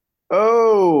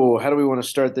how do we want to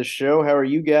start this show? How are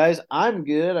you guys? I'm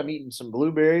good. I'm eating some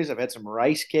blueberries. I've had some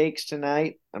rice cakes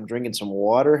tonight. I'm drinking some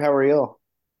water. How are y'all?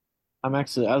 I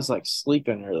was like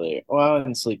sleeping earlier. Well, I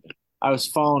wasn't sleeping. I was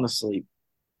falling asleep,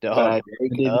 but Dog, I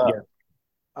wake didn't up. hear.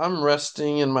 I'm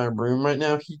resting in my room right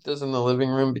now. Heath is in the living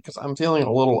room because I'm feeling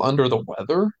a little under the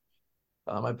weather.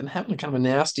 I've been having kind of a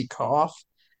nasty cough,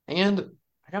 and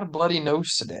I got a bloody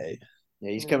nose today.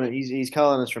 Yeah, he's And coming. He's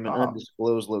calling us from an cough.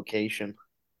 undisclosed location.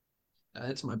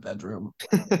 It's my bedroom.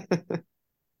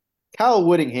 Kyle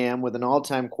Whittingham with an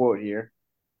all-time quote here.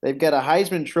 They've got a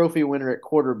Heisman Trophy winner at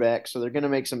quarterback, so they're going to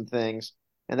make some things,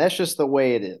 and that's just the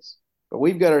way it is. But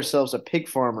we've got ourselves a pig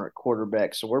farmer at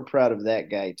quarterback, so we're proud of that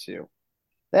guy too.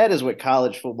 That is what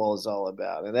college football is all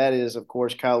about. And that is, of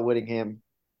course, Kyle Whittingham,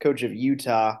 coach of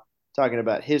Utah, talking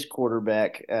about his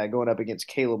quarterback going up against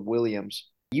Caleb Williams.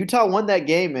 Utah won that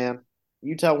game, man.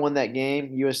 Utah won that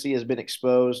game. USC has been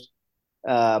exposed.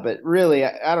 But really,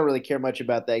 I don't really care much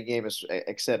about that game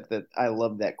except that I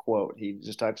love that quote. He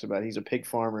just talks about he's a pig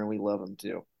farmer and we love him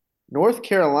too. North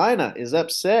Carolina is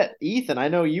upset. Ethan, I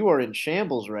know you are in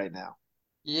shambles right now.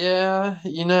 Yeah,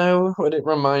 you know what it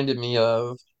reminded me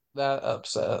of? That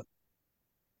upset.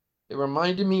 It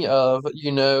reminded me of,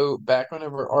 back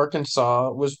whenever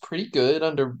Arkansas was pretty good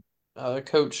under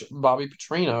Coach Bobby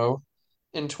Petrino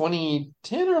in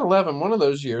 2010 or 11, one of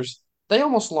those years. They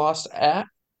almost lost at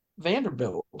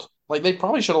Vanderbilt. Like they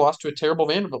probably should have lost to a terrible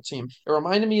Vanderbilt team. It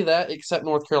reminded me of that, except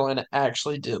North Carolina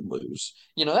actually did lose.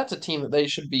 That's a team that they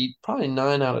should beat probably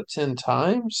 9 out of 10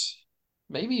 times,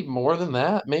 maybe more than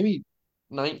that, maybe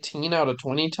 19 out of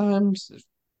 20 times.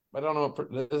 I don't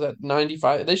know, is that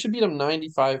 95? They should beat them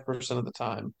 95% of the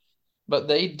time, but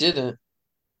they didn't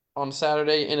on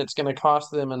Saturday, and it's going to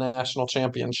cost them a national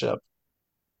championship.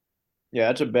 Yeah,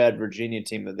 that's a bad Virginia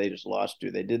team that they just lost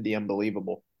to. They did the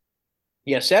unbelievable.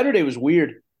 Yeah, Saturday was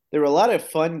weird. There were a lot of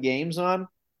fun games on,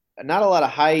 not a lot of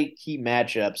high key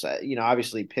matchups.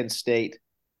 Obviously Penn State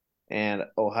and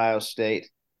Ohio State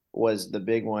was the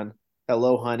big one.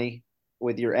 Hello, honey,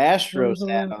 with your Astros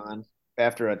hat Mhm. on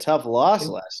after a tough loss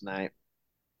And last night.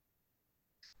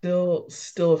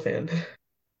 still a fan.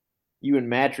 You and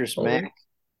Mattress Mac. Always.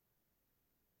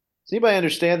 Does anybody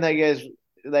understand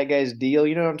that guy's deal?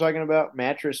 You know what I'm talking about?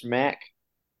 Mattress Mac.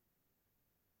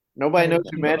 Nobody I knows do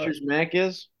who not. Mattress Mac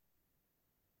is.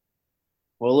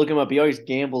 Well, look him up. He always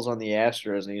gambles on the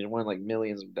Astros, and he's won like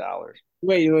millions of dollars.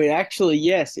 Wait. Actually,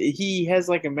 yes, he has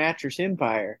like a mattress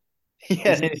empire.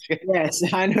 Yeah, Is he? Yes,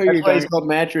 I know who that's you're why he's talking. called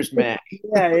Mattress Mac.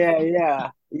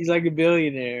 Yeah. He's like a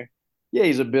billionaire. Yeah,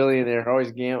 he's a billionaire.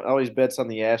 Always bets on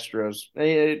the Astros.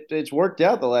 It's worked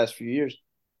out the last few years.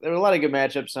 There were a lot of good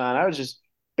matchups on. I was just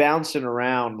bouncing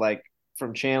around like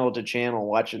from channel to channel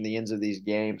watching the ends of these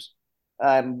games.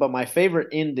 But my favorite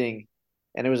ending,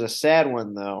 and it was a sad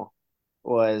one though,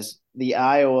 was the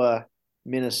Iowa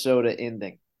Minnesota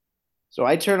ending. So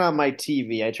I turn on my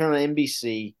TV. I turn on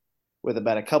NBC with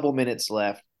about a couple minutes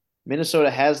left.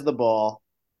 Minnesota has the ball.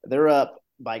 They're up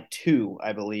by two,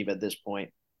 I believe, at this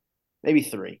point, maybe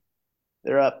three.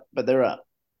 They're up, but they're up.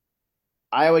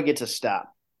 Iowa gets a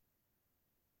stop.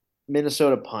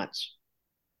 Minnesota punts,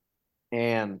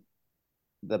 and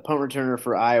the punt returner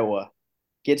for Iowa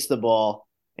gets the ball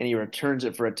and he returns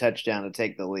it for a touchdown to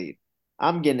take the lead.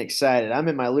 I'm getting excited. I'm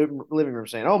in my living room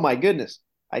saying, "Oh my goodness!"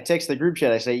 I text the group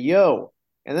chat. I say, "Yo!"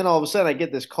 And then all of a sudden, I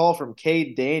get this call from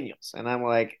Cade Daniels, and I'm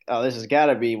like, "Oh, this has got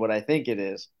to be what I think it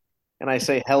is." And I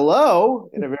say, "Hello,"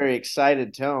 in a very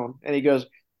excited tone, and he goes,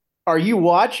 "Are you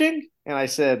watching?" And I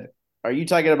said, "Are you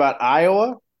talking about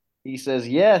Iowa?" He says,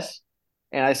 "Yes."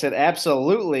 And I said,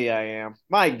 "Absolutely, I am."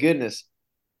 My goodness.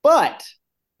 But,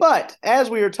 but as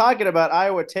we were talking about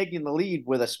Iowa taking the lead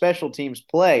with a special teams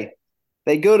play,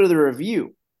 they go to the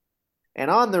review. And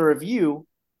on the review,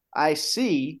 I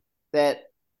see that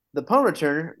the punt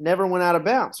returner never went out of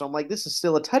bounds. So I'm like, this is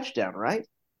still a touchdown, right?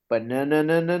 But no, no,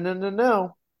 no, no, no, no,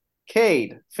 no.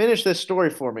 Cade, finish this story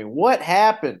for me. What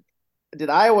happened? Did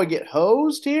Iowa get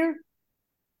hosed here?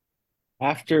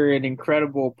 After an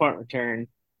incredible punt return,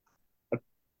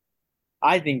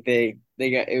 I think they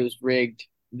got it was rigged.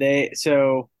 They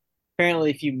so apparently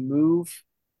if you move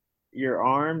your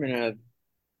arm in a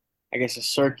I guess a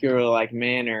circular like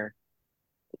manner,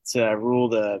 it's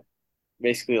ruled a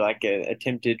basically like a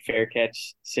attempted fair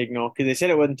catch signal because they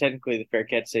said it wasn't technically the fair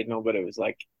catch signal, but it was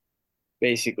like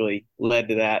basically led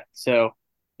to that. So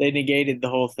they negated the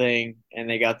whole thing and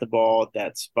they got the ball at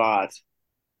that spot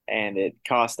and it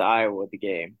cost Iowa the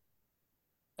game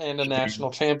And a national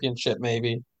championship,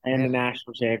 maybe. and the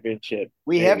national championship,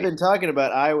 We have maybe. been talking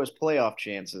about Iowa's playoff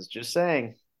chances. Just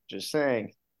saying, just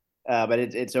saying. But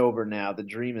it's over now. The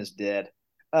dream is dead.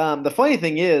 The funny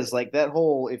thing is, like that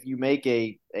whole if you make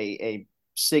a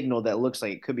signal that looks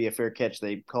like it could be a fair catch,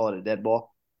 they call it a dead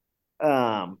ball.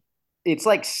 Um, it's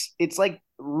like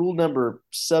rule number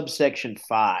subsection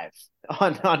 5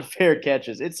 on fair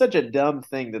catches. It's such a dumb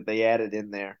thing that they added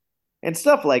in there, and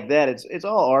stuff like that. It's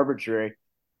all arbitrary,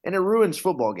 and it ruins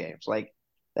football games. Like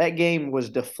that game was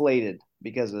deflated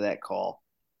because of that call.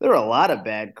 There were a lot of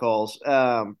bad calls.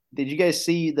 Did you guys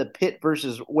see the Pitt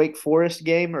versus Wake Forest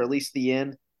game, or at least the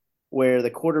end, where the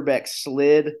quarterback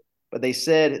slid, but they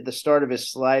said the start of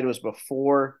his slide was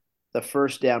before the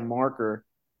first down marker.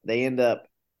 They end up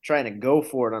trying to go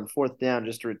for it on fourth down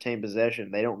just to retain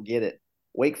possession. They don't get it.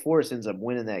 Wake Forest ends up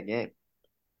winning that game.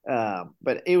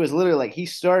 But it was literally like he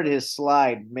started his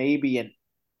slide maybe, and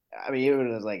I mean,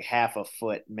 it was like half a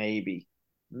foot, maybe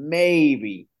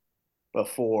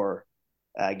before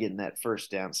getting that first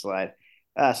down slide.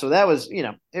 So that was,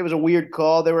 it was a weird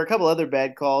call. There were a couple other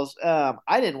bad calls.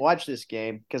 I didn't watch this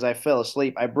game because I fell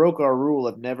asleep. I broke our rule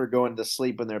of never going to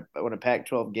sleep when a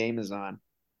Pac-12 game is on.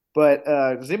 But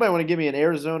does anybody want to give me an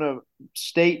Arizona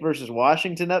State versus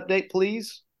Washington update,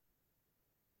 please?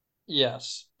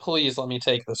 Yes, please let me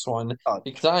take this one Oh,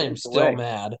 because I take am it still away.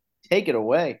 mad. Take it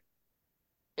away.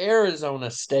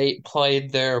 Arizona State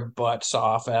played their butts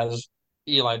off, as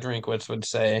Eli Drinkwitz would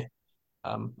say.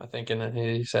 I think, and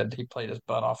he said he played his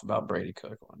butt off about Brady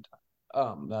Cook one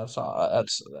time. That's all.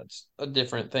 That's a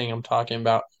different thing I'm talking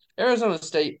about. Arizona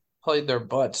State played their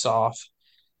butts off.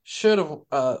 Should have,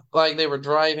 like they were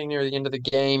driving near the end of the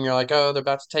game. You're like, oh, they're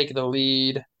about to take the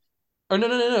lead. Oh no,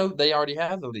 no, no, no! They already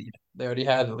had the lead. They already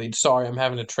had the lead. Sorry, I'm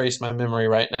having to trace my memory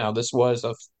right now. This was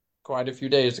quite a few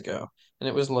days ago, and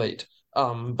it was late.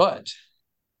 But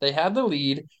they had the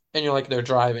lead, and you're like, they're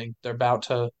driving. They're about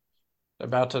to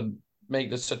make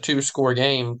this a two-score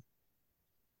game,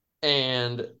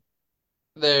 and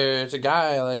there's a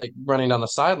guy like running down the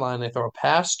sideline. They throw a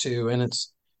pass to, and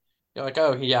it's you're like,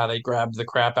 oh yeah, they grabbed the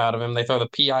crap out of him. They throw the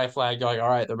PI flag. You're like, all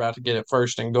right, they're about to get it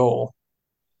first and goal,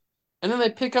 and then they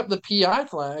pick up the PI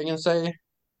flag and say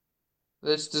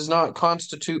this does not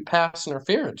constitute pass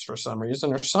interference for some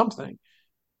reason or something.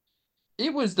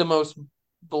 It was the most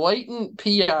blatant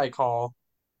PI call.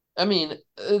 I mean,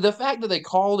 the fact that they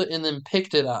called it and then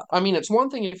picked it up. I mean, it's one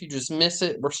thing if you just miss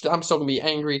it. I'm still gonna be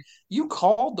angry. You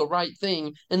called the right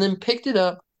thing and then picked it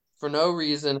up for no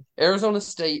reason. Arizona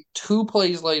State, 2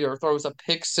 plays later, throws a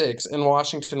pick six, and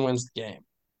Washington wins the game.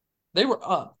 They were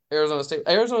up. Arizona State.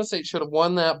 Arizona State should have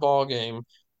won that ball game.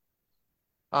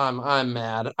 I'm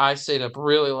mad. I stayed up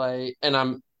really late, and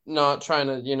I'm not trying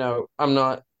to, I'm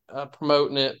not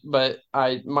promoting it, but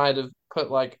I might have put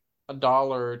like $1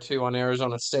 or $2 on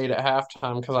Arizona State at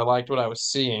halftime because I liked what I was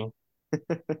seeing,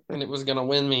 and it was gonna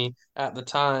win me. At the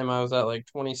time, I was at like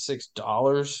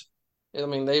 $26. I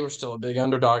mean, they were still a big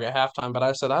underdog at halftime, but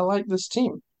I said I like this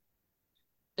team.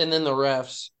 And then the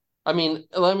refs. I mean,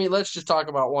 let's just talk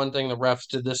about one thing the refs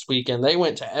did this weekend. They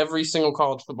went to every single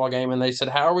college football game and they said,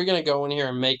 "How are we going to go in here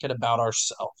and make it about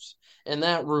ourselves?" And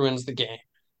that ruins the game.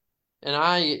 And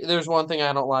there's one thing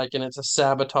I don't like, and it's a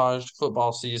sabotaged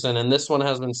football season. And this one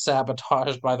has been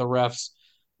sabotaged by the refs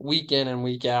week in and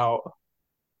week out.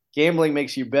 Gambling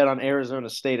makes you bet on Arizona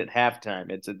State at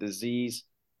halftime. It's a disease.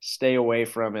 Stay away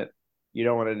from it. You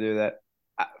don't want to do that.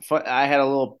 I had a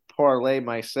little parlay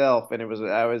myself, and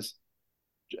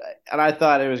and I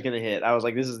thought it was going to hit. I was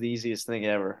like, this is the easiest thing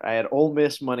ever. I had Ole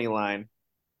Miss money line.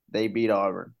 They beat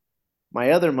Auburn.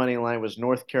 My other money line was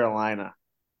North Carolina,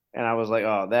 and I was like,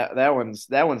 oh, that one's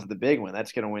the big one.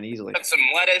 That's going to win easily. Put some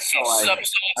lettuce, some Oh, I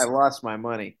sauce. lost my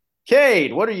money.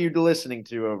 Cade, what are you listening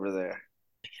to over there?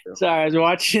 Sorry, I was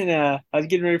watching. I was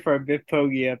getting ready for a Biff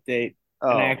Poggi update,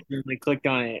 and I Oh, accidentally clicked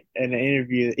on it in an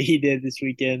interview that he did this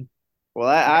weekend. well,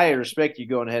 I respect you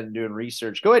going ahead and doing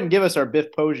research. Go ahead and give us our Biff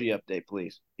Poggi update,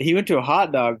 please. He went to a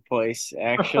hot dog place,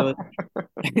 actually.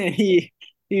 He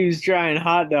was trying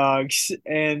hot dogs,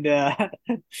 and a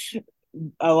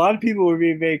lot of people were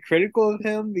being very critical of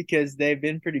him because they've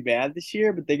been pretty bad this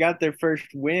year. But they got their first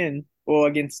win, well,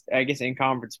 against I guess in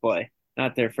conference play,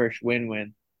 not their first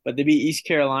win. But they beat East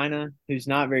Carolina, who's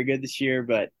not very good this year.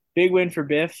 But big win for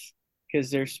Biff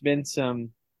because there's been some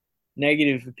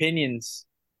negative opinions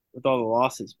with all the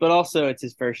losses. But also, it's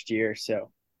his first year,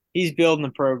 so he's building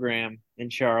a program in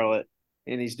Charlotte.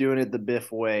 And he's doing it the Biff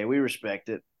way. We respect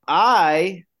it.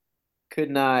 I could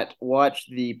not watch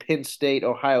the Penn State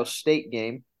Ohio State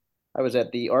game. I was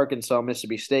at the Arkansas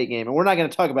Mississippi State game, and we're not going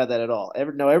to talk about that at all.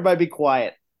 No, everybody be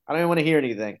quiet. I don't even want to hear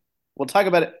anything. We'll talk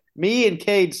about it. Me and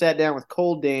Cade sat down with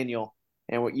Cole Daniel,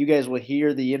 and what you guys will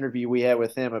hear the interview we had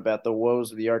with him about the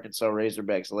woes of the Arkansas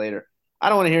Razorbacks later. I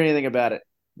don't want to hear anything about it.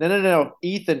 No, no, no.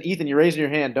 Ethan, you're raising your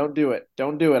hand. Don't do it.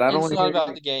 Don't do it. I don't It's want to not hear about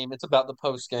anything. the game. It's about the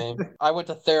post game. I went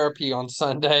to therapy on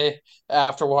Sunday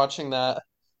after watching that.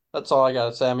 That's all I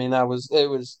gotta say. I mean, that was it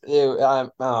was it, I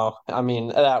oh I mean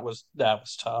that was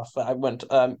tough.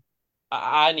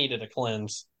 I needed a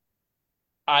cleanse.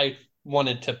 I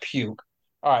wanted to puke.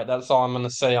 All right, that's all I'm gonna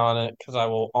say on it because I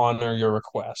will honor your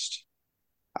request.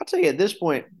 I'll tell you at this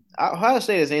point, Ohio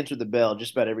State has answered the bell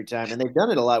just about every time, and they've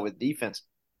done it a lot with defense.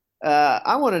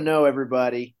 I want to know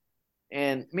everybody,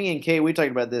 and me and Kate, we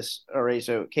talked about this already.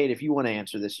 So, Kate, if you want to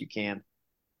answer this, you can.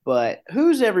 But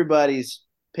who's everybody's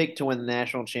pick to win the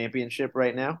national championship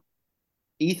right now?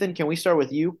 Ethan, can we start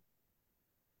with you?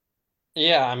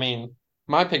 Yeah, I mean,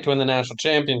 my pick to win the national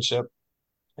championship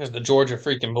is the Georgia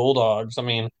freaking Bulldogs. I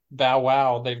mean, Bow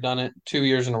Wow, they've done it 2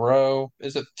 years in a row.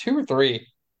 Is it two or three?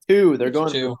 Two. They're It's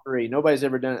going for two. three. Nobody's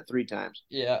ever done it three times.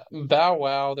 Yeah, Bow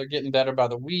Wow, they're getting better by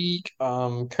the week.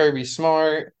 Kirby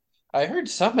Smart. I heard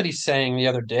somebody saying the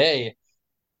other day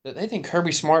that they think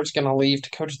Kirby Smart's going to leave to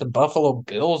coach the Buffalo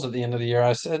Bills at the end of the year.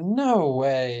 I said, no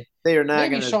way. They are not Maybe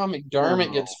going to. Sean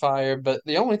McDermott gets No. fired, but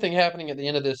the only thing happening at the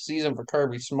end of this season for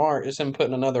Kirby Smart is him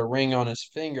putting another ring on his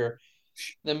finger.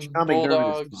 Them Sean McDermott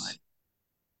is fine.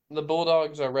 The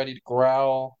Bulldogs are ready to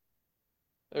growl.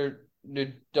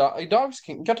 Dogs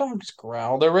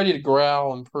growl. They're ready to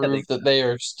growl and Yeah, they prove that they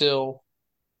are still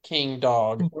king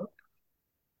dog.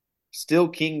 still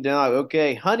King Dog.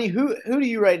 Okay, honey, who do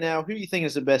you right now? Who do you think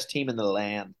is the best team in the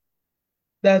land?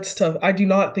 That's tough. I do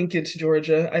not think it's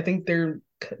Georgia. I think their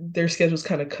schedule's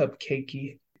kind of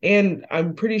cupcakey. And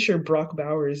I'm pretty sure Brock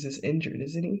Bowers is injured,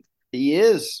 isn't he? He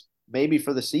is maybe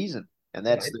for the season, and And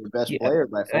that's the best yeah, player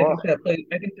by I far. think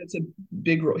I think that's a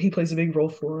big role. He plays a big role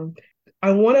for him.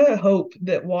 I want to hope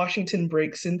that Washington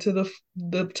breaks into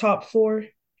the top four,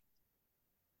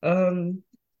 um,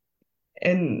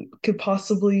 and could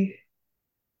possibly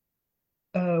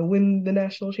win the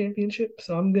national championship.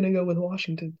 So I'm gonna go with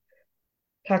Washington.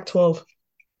 Pac-12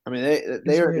 I mean, they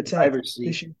is are where in the it's at driver's seat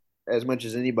this year. as much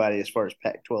as anybody as far as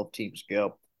Pac-12 teams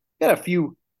go. Got a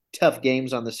few tough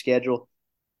games on the schedule,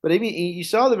 but I mean, you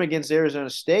saw them against Arizona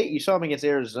State. You saw them against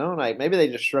Arizona. Like, maybe they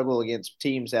just struggle against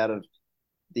teams out of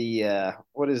the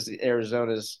what is the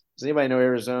Arizona's? Does anybody know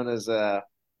Arizona's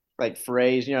like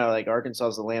phrase? You know, like Arkansas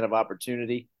is the land of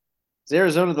opportunity. Is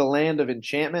Arizona the land of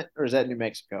enchantment, or is that New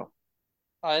Mexico?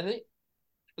 I think.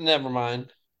 Never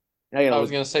mind. I gotta I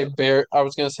was look. gonna say bear. I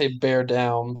was gonna say bear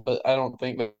down, but I don't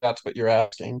think that's what you're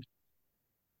asking.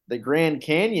 The Grand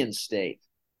Canyon State.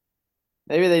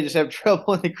 Maybe they just have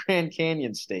trouble in the Grand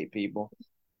Canyon State, people.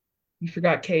 You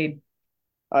forgot Cade.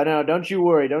 Oh no, don't you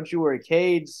worry, don't you worry.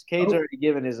 Cade's Oh, already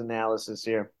given his analysis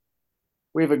here.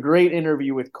 We have a great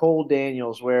interview with Cole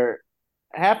Daniels where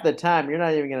half the time you're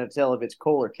not even going to tell if it's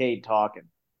Cole or Cade talking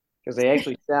because they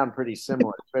actually sound pretty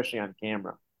similar, especially on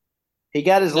camera. He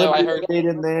got his No, Liberty State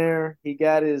in there. He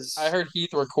got I his. heard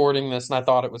Heath recording this, and I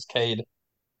thought it was Cade.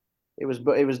 It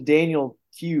was Daniel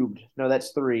cubed. No,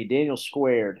 that's three. Daniel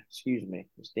squared. Excuse me.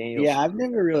 It's Daniel. Yeah, I've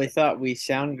never really thought we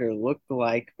sounded or looked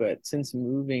alike, but since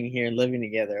moving here and living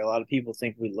together, a lot of people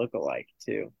think we look alike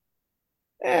too.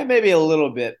 Maybe a little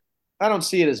bit. I don't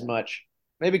see it as much.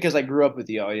 Maybe because I grew up with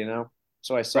y'all,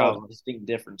 so I saw the Probably. distinct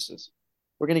differences.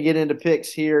 We're gonna get into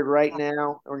picks here right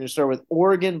now. We're gonna start with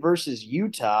Oregon versus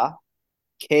Utah.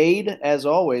 Cade, as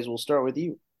always, we'll start with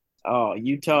you. Oh,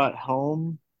 Utah at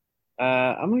home.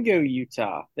 I'm gonna go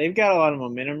Utah. They've got a lot of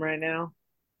momentum right now,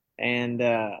 and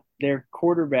their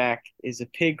quarterback is a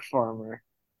pig farmer,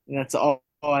 and that's all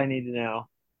I need to know.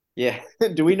 Yeah.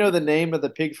 Do we know the name of the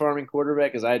pig farming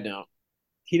quarterback? Because I don't.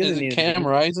 He Is doesn't it need a Cam name.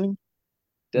 Rising?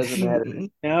 Doesn't matter.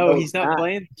 No, No, he's it's not not.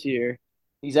 playing this year.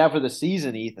 He's out for the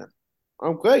season, Ethan.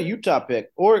 Okay, Utah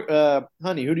pick. Or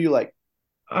honey, who do you like?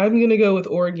 I'm gonna go with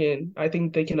Oregon. I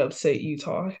think they can upset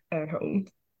Utah at home.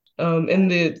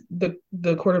 And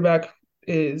the quarterback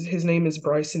is his name is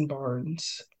Bryson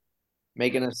Barnes.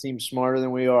 Making us seem smarter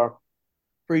than we are.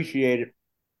 Appreciate it.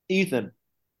 Ethan.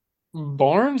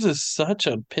 Barnes is such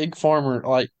a pig farmer.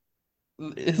 Like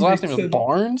his last name is Nixon.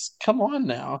 Barnes. Come on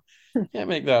now, can't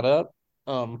make that up.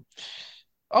 Um,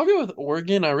 I'll go with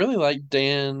Oregon. I really like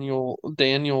Daniel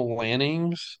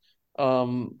Lannings.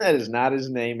 Um, That is not his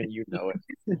name, and you know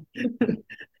it.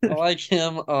 I like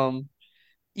him.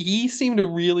 He seemed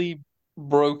really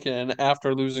broken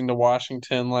after losing to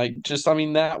Washington. I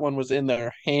mean, that one was in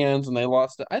their hands and they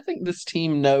lost it. I think this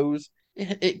team knows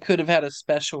it could have had a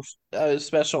special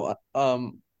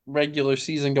regular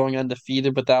season going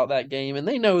undefeated without that game, and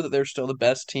they know that they're still the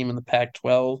best team in the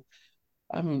Pac-12.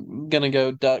 I'm gonna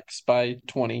go Ducks by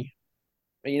 20.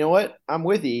 But you know what? I'm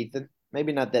with you, Ethan.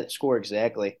 Maybe not that score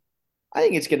exactly. I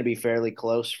think it's going to be fairly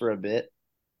close for a bit.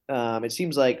 It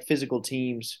seems like physical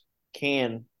teams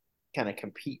can kind of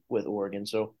compete with Oregon,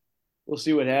 so we'll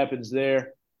see what happens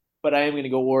there. But I am going to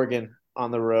go Oregon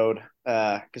on the road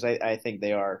because I think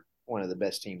they are one of the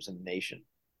best teams in the nation.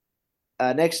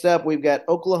 Next up, we've got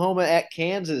Oklahoma at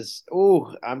Kansas.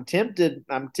 Oh, I'm tempted.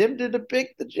 I'm tempted to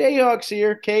pick the Jayhawks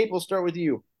here. Cade, we'll start with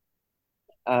you.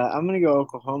 I'm gonna go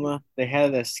Oklahoma. They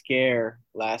had a scare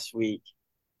last week,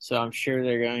 so I'm sure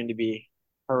they're going to be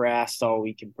harassed all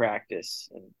week in practice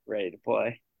and ready to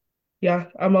play. Yeah,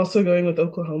 I'm also going with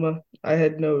Oklahoma. I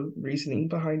had no reasoning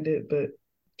behind it, but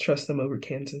trust them over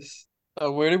Kansas.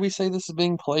 Where did we say this is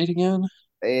being played again?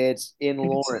 It's in I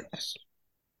think it's Lawrence.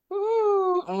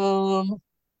 Ooh,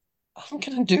 I'm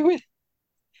gonna do it.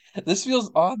 This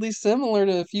feels oddly similar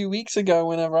to a few weeks ago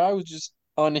whenever I was just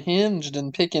unhinged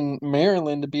and picking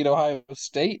Maryland to beat Ohio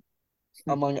State,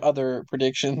 among other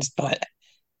predictions. But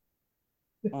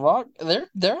Rock,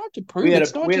 they're out to We prove had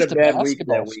it's a not we had just a a bad week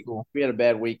that basketball week. school. We had a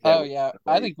bad week that Oh week, yeah,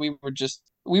 I I believe. think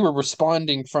we were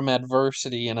responding from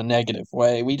adversity in a negative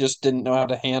way. We just didn't know how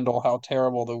to handle how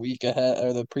terrible the week ahead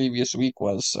or the previous week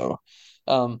was. So,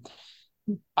 um,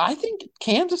 I think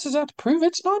Kansas is out to prove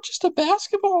it's not just a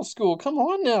basketball school. Come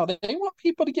on now. They want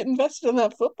people to get invested in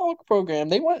that football program.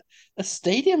 They want a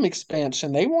stadium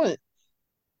expansion. They want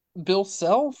Bill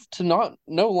Self to not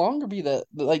no longer be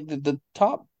the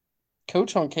top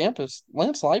coach on campus.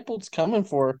 Lance Leipold's coming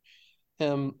for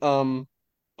him.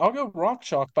 I'll go Rock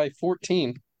Chalk by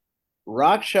 14.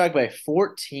 Rock Shock by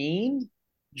 14.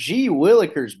 Gee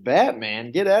Willikers,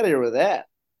 Batman, get out of here with that.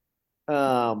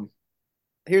 Um,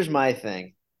 Here's my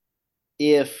thing.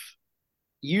 If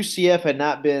UCF had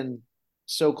not been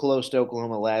so close to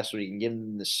Oklahoma last week and given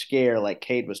them the scare like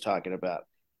Cade was talking about,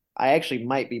 I actually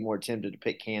might be more tempted to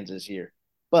pick Kansas here.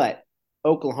 But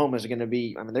Oklahoma's going to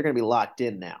be, I mean, they're going to be locked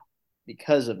in now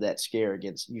because of that scare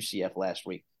against UCF last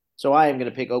week. So I am going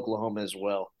to pick Oklahoma as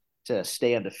well to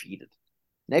stay undefeated.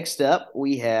 Next up,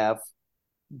 we have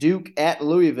Duke at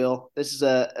Louisville. This is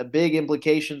a big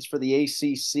implications for the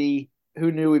ACC.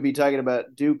 Who knew we'd be talking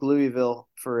about Duke Louisville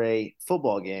for a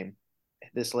football game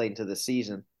this late into the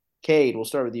season? Cade, we'll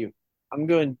start with you. I'm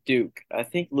going Duke. I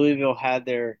think Louisville had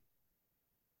their.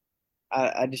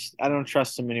 I don't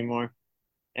trust them anymore,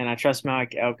 and I trust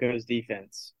Mike Elko's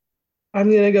defense. I'm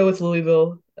gonna go with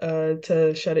Louisville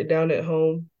to shut it down at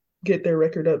home, get their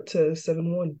record up to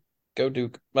 7-1. Go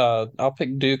Duke. I'll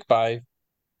pick Duke by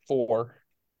 4.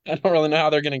 I don't really know how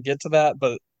they're going to get to that,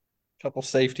 but a couple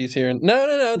safeties here.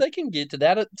 No, they can get to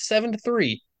that at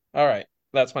 7-3. All right,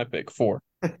 that's my pick. 4.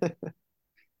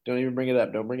 Don't even bring it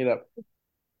up. Don't bring it up.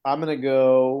 I'm gonna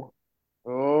go.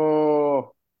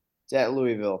 Oh, it's at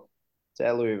Louisville. It's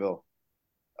at Louisville.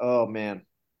 Oh man,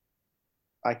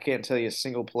 I can't tell you a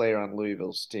single player on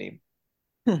Louisville's team,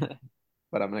 but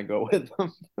I'm gonna go with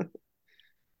them.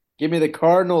 Give me the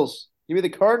Cardinals. Give me the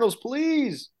Cardinals,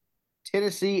 please.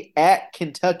 Tennessee at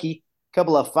Kentucky. A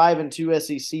couple of 5-2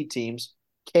 SEC teams.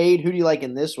 Cade, who do you like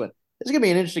in this one? This is gonna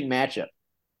be an interesting matchup.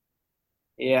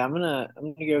 Yeah, I'm gonna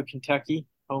go Kentucky.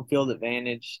 Home field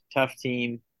advantage, tough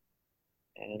team,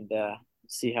 and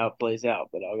see how it plays out.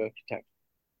 But I'll go Kentucky.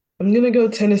 I'm gonna go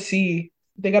Tennessee.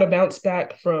 They got to bounce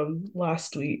back from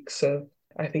last week, so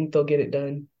I think they'll get it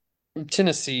done.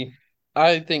 Tennessee.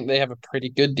 I think they have a pretty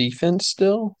good defense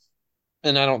still,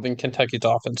 and I don't think Kentucky's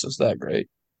offense is that great.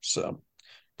 So,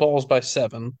 balls by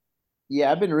 7.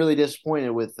 Yeah, I've been really disappointed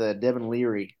with Devin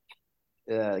Leary,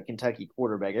 Kentucky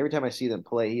quarterback. Every time I see them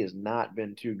play, he has not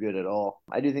been too good at all.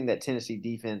 I do think that Tennessee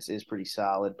defense is pretty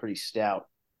solid, pretty stout.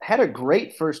 Had a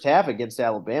great first half against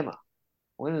Alabama,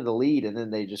 went into the lead, and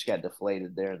then they just got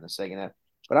deflated there in the second half.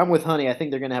 But I'm with Honey. I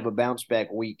think they're going to have a bounce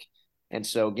back week. And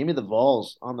so give me the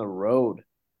Vols on the road.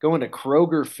 Going to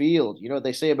Kroger Field. You know what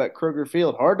they say about Kroger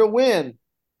Field? Hard to win,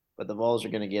 but the Vols are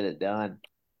going to get it done.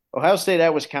 Ohio State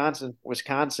at Wisconsin.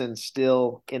 Wisconsin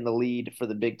still in the lead for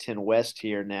the Big Ten West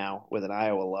here now with an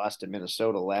Iowa loss to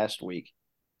Minnesota last week.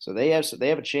 So they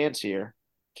have a chance here.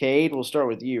 Cade, we'll start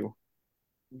with you.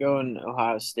 I'm going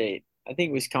Ohio State. I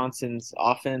think Wisconsin's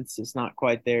offense is not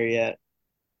quite there yet,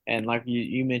 and like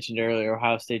you mentioned earlier,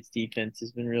 Ohio State's defense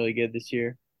has been really good this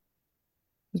year.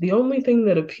 The only thing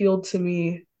that appealed to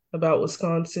me about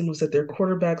Wisconsin was that their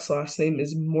quarterback's last name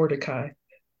is Mordecai.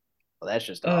 Well, that's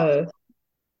just Uh,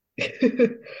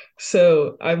 awesome.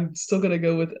 so I'm still gonna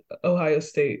go with Ohio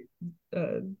State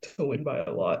to win by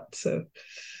a lot. So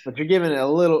But you're giving it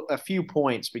a few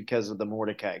points because of the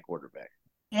Mordecai quarterback.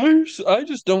 I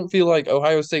just don't feel like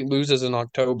Ohio State loses in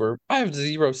October. I have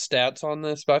zero stats on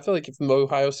this, but I feel like if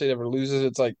Ohio State ever loses,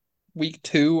 it's like week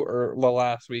 2 or the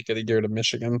last week of the year to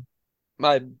Michigan.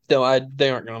 They aren't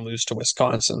going to lose to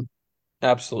Wisconsin.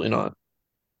 Absolutely not.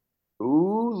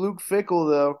 Ooh, Luke Fickell,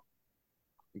 though.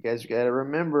 You guys got to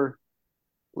remember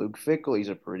Luke Fickell. He's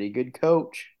a pretty good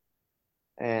coach.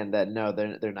 And no,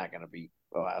 they're not going to beat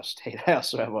Ohio State. I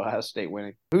also have Ohio State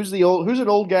winning. Who's an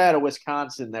old guy out of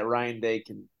Wisconsin that Ryan Day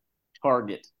can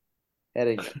target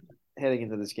heading heading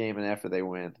into this game and after they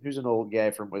win? Who's an old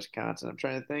guy from Wisconsin? I'm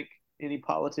trying to think. Any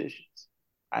politicians?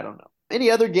 I don't know.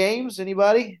 Any other games?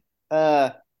 Anybody?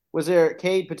 Was there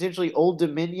Cade potentially Old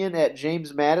Dominion at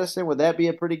James Madison? Would that be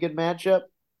a pretty good matchup?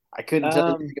 I couldn't tell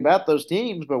you anything about those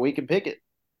teams, but we can pick it.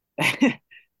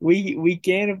 We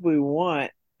can if we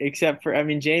want, except for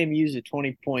JMU's a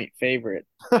 20-point favorite.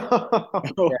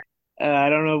 So, I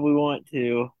don't know if we want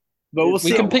to, but we'll We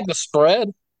see. can pick the spread.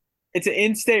 It's an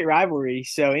in-state rivalry,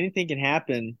 so anything can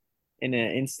happen in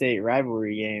an in-state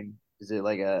rivalry game. Is it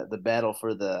like the battle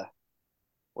for the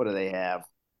what do they have?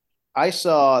 I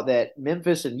saw that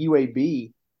Memphis and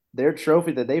UAB, their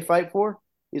trophy that they fight for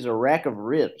is a rack of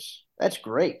ribs. That's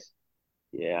great.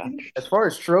 Yeah. As far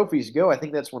as trophies go, I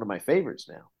think that's one of my favorites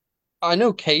now. I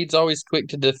know Cade's always quick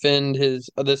to defend his.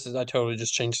 I totally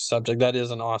just changed the subject. That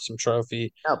is an awesome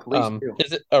trophy. Now, please do.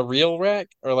 Is it a real rack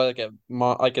or like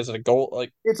is it a gold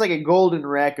like? It's like a golden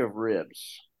rack of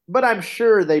ribs. But I'm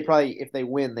sure they probably, if they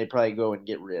win, they probably go and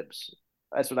get ribs.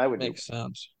 That's what I would do. Makes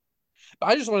sense.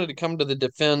 I just wanted to come to the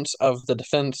defense of the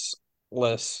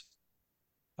defenseless.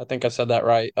 I think I said that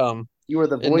right. You are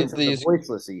the and voice of the these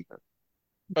voiceless, Ethan.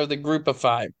 are the group of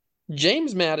five.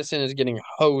 James Madison is getting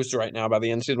hosed right now by the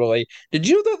NCAA. Did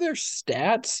you know their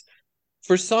stats,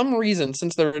 for some reason,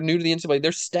 since they're new to the NCAA,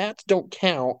 their stats don't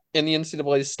count in the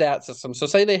NCAA stat system. So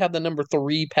say they have the number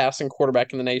 3 passing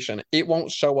quarterback in the nation, it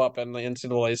won't show up in the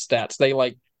NCAA stats.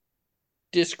 They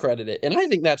discredit it. And I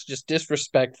think that's just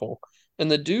disrespectful. And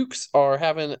the Dukes are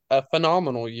having a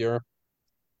phenomenal year.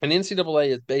 And NCAA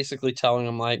is basically telling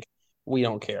them we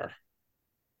don't care.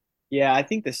 Yeah, I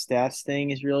think the stats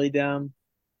thing is really dumb.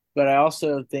 But I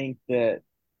also think that,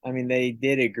 they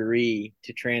did agree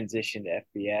to transition to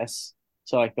FBS.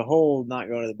 So, the whole not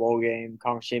going to the bowl game,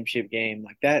 conference championship game,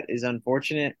 that is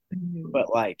unfortunate. But,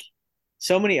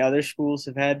 so many other schools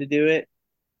have had to do it.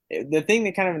 The thing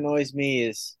that kind of annoys me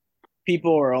is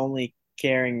people are only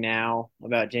caring now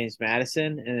about James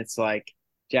Madison. And it's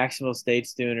Jacksonville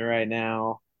State's doing it right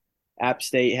now. App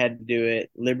State had to do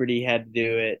it. Liberty had to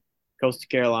do it. Coastal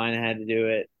Carolina had to do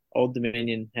it. Old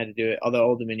Dominion had to do it, although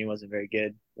Old Dominion wasn't very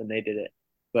good when they did it.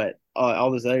 But all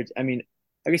those others, I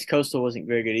guess Coastal wasn't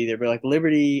very good either. But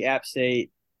Liberty, App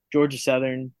State, Georgia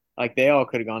Southern, they all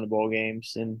could have gone to bowl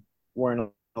games and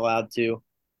weren't allowed to,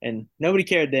 and nobody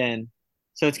cared then.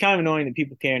 So it's kind of annoying that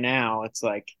people care now. It's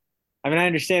I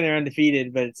understand they're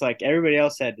undefeated, but it's everybody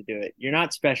else had to do it. You're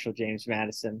not special, James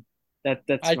Madison. I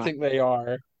think they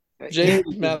are. Cade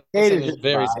James Madison is is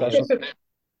very special.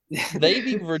 They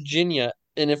beat Virginia,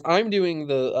 and if I'm doing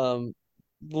the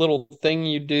little thing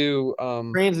you do,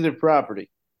 transitive property,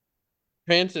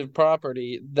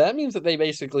 that means that they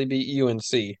basically beat UNC.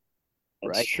 That's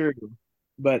right? True,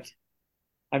 but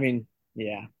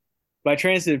yeah, by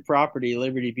transitive property,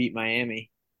 Liberty beat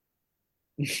Miami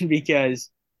because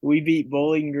we beat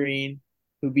Bowling Green,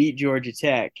 who beat Georgia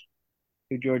Tech,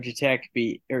 Georgia Tech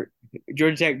beat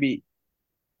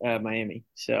Miami.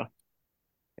 So.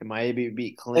 And Miami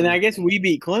beat Clemson. And I guess we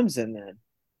beat Clemson then.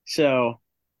 So,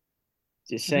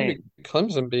 just saying.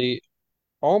 Clemson beat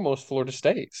almost Florida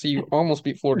State. So you almost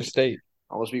beat Florida State.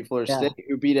 Almost beat Florida State,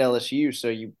 who beat LSU. So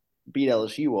you beat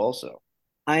LSU also.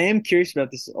 I am curious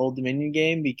about this Old Dominion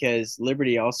game because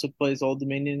Liberty also plays Old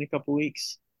Dominion in a couple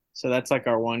weeks. So that's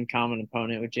our one common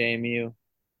opponent with JMU.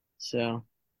 So.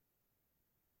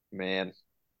 Man,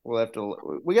 we got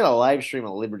to live stream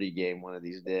a Liberty game one of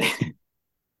these days.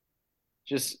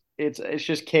 It's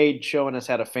just Cade showing us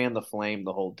how to fan the flame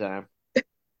the whole time.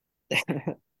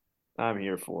 I'm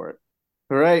here for it.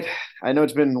 All right. I know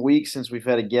it's been weeks since we've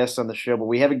had a guest on the show, but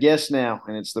we have a guest now,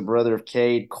 and it's the brother of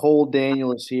Cade. Cole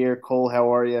Daniel is here. Cole,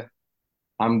 how are you?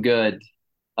 I'm good.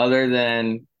 Other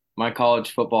than my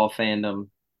college football fandom,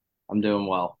 I'm doing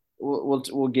well.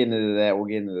 We'll get into that. We'll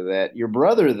get into that. Your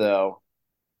brother, though,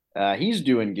 he's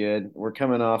doing good. We're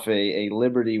coming off a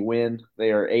Liberty win.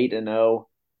 They are 8-0.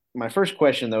 My first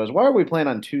question, though, is why are we playing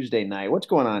on Tuesday night? What's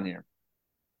going on here?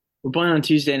 We're playing on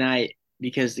Tuesday night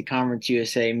because the Conference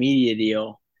USA media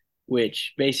deal,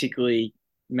 which basically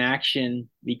Maction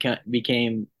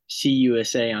became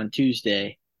CUSA on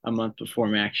Tuesday, a month before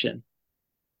Maction.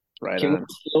 Right Can on. we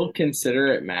still consider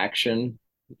it Maction,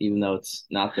 even though it's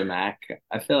not the Mac?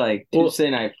 I feel like Tuesday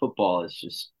night football is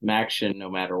just Maction no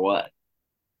matter what.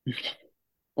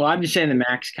 Well, I'm just saying the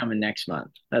Mac's coming next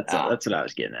month. That's what I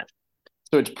was getting at.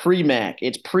 So it's pre-Mac.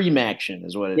 It's pre-Maction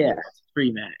is what it is. Yeah, it's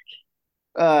pre-Mac.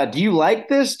 Do you like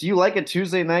this? Do you like a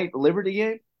Tuesday night Liberty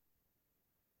game?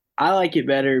 I like it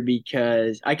better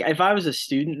because if I was a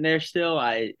student there still,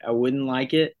 I wouldn't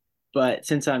like it. But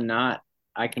since I'm not,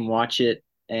 I can watch it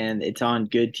and it's on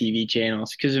good TV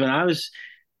channels. Because when I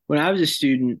was a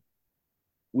student,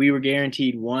 we were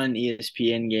guaranteed one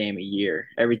ESPN game a year.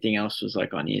 Everything else was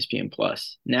like on ESPN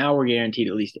Plus. Now we're guaranteed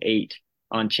at least eight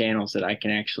on channels that I can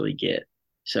actually get.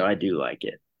 So I do like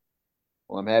it.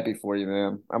 Well, I'm happy for you,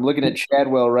 man. I'm looking at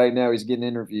Chadwell right now. He's getting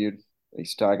interviewed.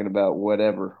 He's talking about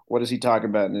whatever. What does he talk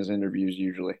about in his interviews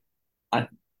usually? I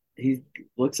he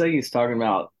looks like he's talking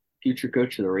about future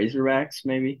coach of the Razorbacks,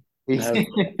 maybe. He's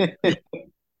That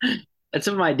That's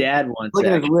what my dad wants,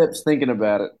 licking his actually. lips thinking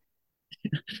about it.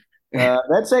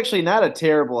 That's actually not a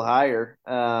terrible hire.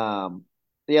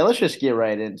 Yeah, let's just get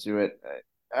right into it.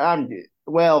 I'm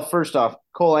well. First off,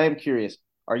 Cole, I am curious.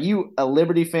 Are you a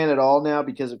Liberty fan at all now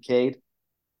because of Cade?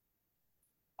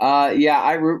 yeah,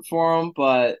 I root for him,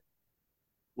 but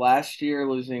last year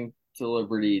losing to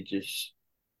Liberty just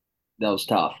that was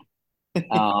tough.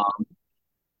 Um,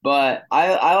 but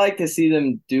I like to see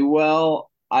them do well.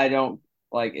 I don't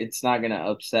like it's not gonna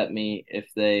upset me if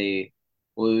they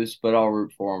lose, but I'll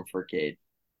root for them for Cade.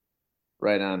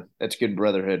 Right on. That's good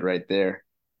brotherhood right there.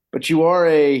 But you are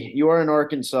an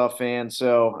Arkansas fan,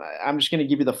 so I'm just going to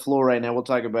give you the floor right now. We'll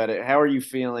talk about it. How are you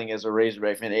feeling as a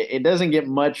Razorback fan? It doesn't get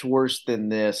much worse than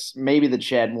this. Maybe the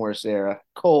Chad Morris era.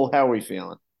 Cole, how are we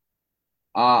feeling?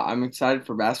 I'm excited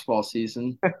for basketball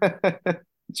season.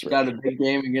 That's right. Got a big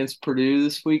game against Purdue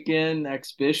this weekend,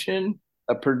 exhibition.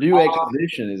 A Purdue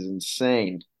exhibition is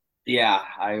insane. Yeah,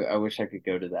 I wish I could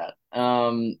go to that.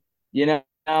 You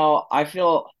know, I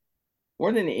feel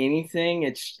more than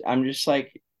anything, I'm just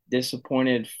like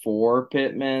disappointed for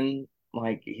Pittman.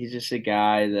 Like he's just a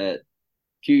guy that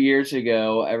a few years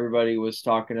ago everybody was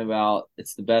talking about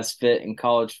it's the best fit in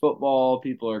college football.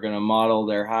 People are going to model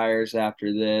their hires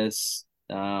after this.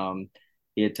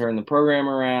 He had turned the program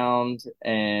around,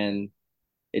 and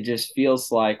it just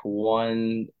feels like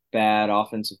one bad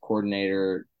offensive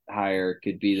coordinator hire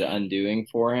could be the undoing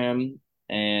for him.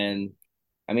 And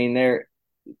I mean,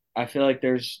 I feel like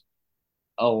there's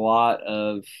a lot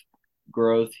of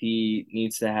growth he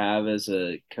needs to have as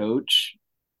a coach,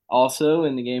 also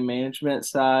in the game management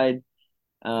side.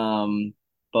 Um,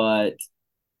 but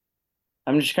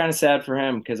I'm just kind of sad for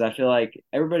him because I feel like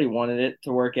everybody wanted it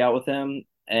to work out with him.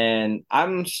 And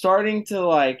I'm starting to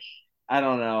like, I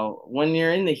don't know, when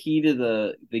you're in the heat of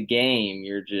the game,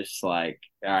 you're just like,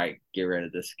 all right, get rid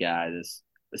of this guy, this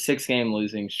 6 game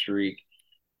losing streak.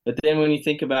 But then when you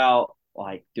think about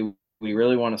like, do we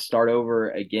really want to start over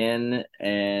again?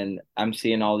 And I'm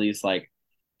seeing all these like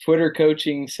Twitter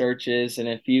coaching searches, and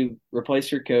if you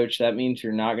replace your coach, that means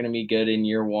you're not going to be good in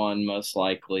year one, most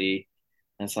likely.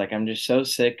 And it's like I'm just so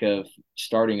sick of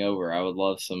starting over. I would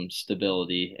love some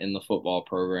stability in the football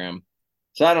program.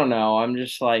 So I don't know. I'm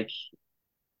just like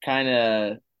kind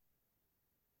of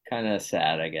kind of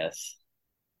sad, I guess.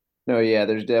 No, yeah,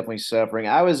 there's definitely suffering.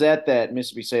 I was at that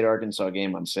Mississippi State Arkansas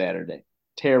game on Saturday.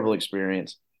 Terrible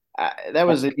experience. That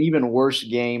was an even worse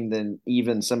game than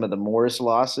even some of the Morris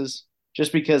losses,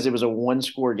 just because it was a one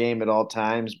score game at all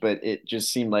times, but it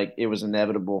just seemed like it was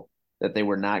inevitable that they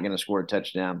were not going to score a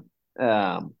touchdown.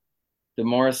 Um, The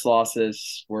Morris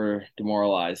losses were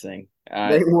demoralizing.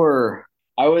 they were,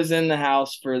 I was in the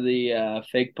house for the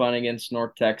fake punt against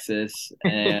North Texas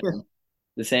and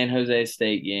the San Jose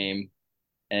State game,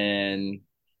 and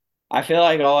I feel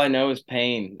like all I know is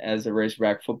pain as a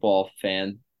Razorback football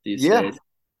fan these yeah, days.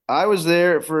 I was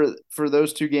there for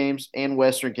those two games and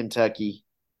Western Kentucky,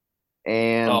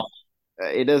 and Oh,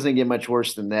 it doesn't get much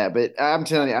worse than that. But I'm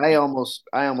telling you, I almost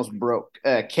broke.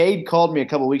 Cade called me a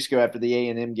couple weeks ago after the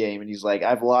A&M game, and he's like,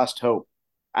 "I've lost hope."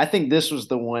 I think this was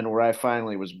the one where I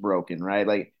finally was broken. Right,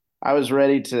 like I was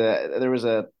ready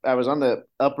to. I was on the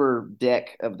upper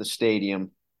deck of the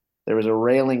stadium. There was a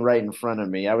railing right in front of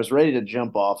me. I was ready to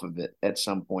jump off of it at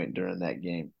some point during that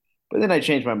game, but then I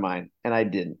changed my mind and I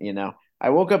didn't. I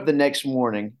woke up the next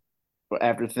morning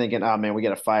after thinking, oh man, we got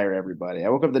to fire everybody. I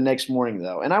woke up the next morning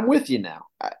though, and I'm with you now.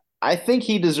 I think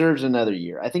he deserves another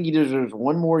year. I think he deserves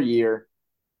one more year.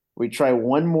 We try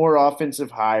one more offensive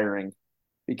hiring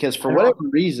because for I whatever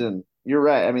don't reason, you're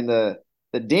right. I mean, the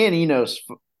Dan Enos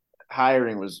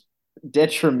hiring was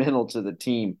detrimental to the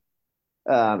team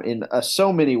in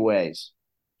so many ways.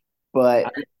 But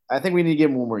I, I think we need to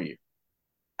give him one more year.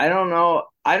 I don't know.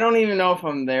 I don't even know if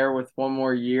I'm there with one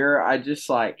more year. I just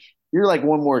like, You're like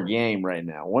one more game right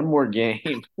now. One more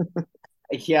game.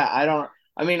 yeah, I don't.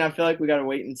 I mean, I feel like we got to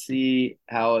wait and see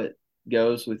how it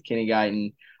goes with Kenny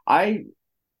Guyton. I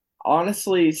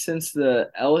honestly, since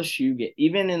the LSU game,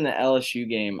 even in the LSU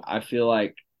game, I feel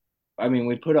like, I mean,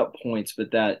 we put up points,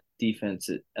 but that defense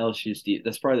at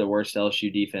that's probably the worst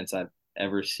LSU defense I've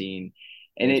ever seen.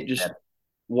 And It's it just, bad.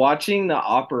 watching the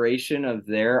operation of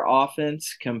their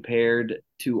offense compared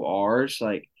to ours,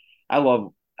 like, I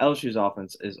love LSU's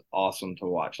offense is awesome to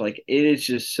watch. Like, it is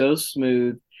just so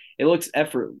smooth. It looks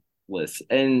effortless.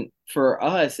 And for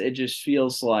us, it just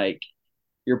feels like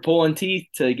you're pulling teeth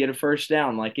to get a first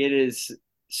down. Like, it is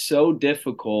so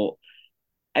difficult.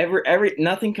 Every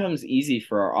nothing comes easy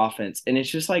for our offense, and it's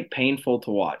just like painful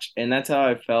to watch. And that's how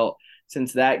I felt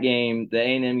since that game. The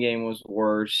A&M game was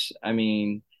worse. I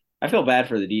mean, I feel bad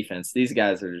for the defense. These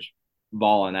guys are just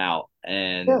balling out,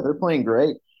 Yeah, and they're playing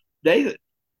great. they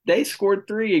they scored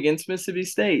three against Mississippi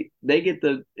State. They get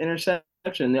the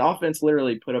interception. The offense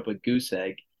literally put up a goose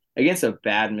egg against a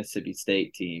bad Mississippi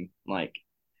State team. Like,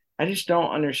 I just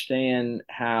don't understand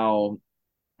how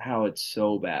it's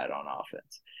so bad on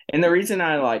offense. And the reason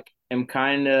I like am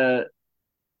kind of,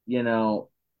 you know,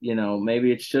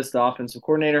 maybe it's just the offensive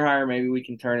coordinator hire, maybe we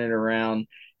can turn it around.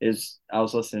 Is I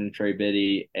was listening to Trey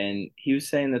Biddy, and he was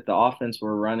saying that the offense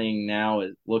we're running now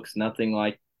looks nothing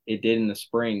like it did in the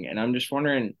spring. And I'm just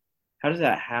wondering, how does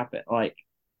that happen? Like,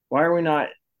 why are we not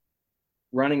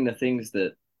running the things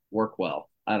that work well?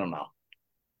 I don't know.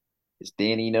 Is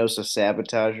Dan Enos a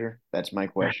sabotager? That's my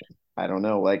question. I don't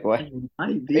know. Like what?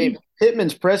 Might Hey, be.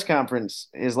 Pittman's press conference,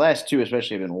 his last two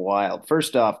especially have been wild.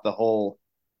 First off, the whole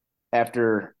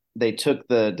after they took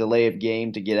the delay of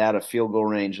game to get out of field goal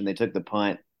range and they took the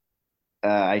punt.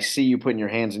 I see you putting your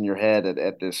hands in your head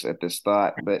at this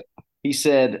thought, but he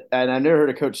said, and I've never heard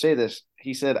a coach say this.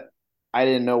 He said, "I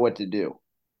didn't know what to do."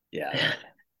 Yeah.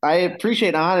 I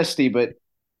appreciate honesty, but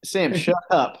Sam, shut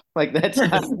up. Like that's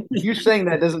not you saying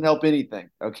that doesn't help anything.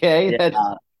 Okay, Yeah. that's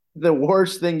the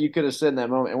worst thing you could have said in that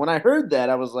moment. And when I heard that,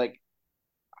 I was like,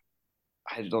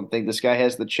 I don't think this guy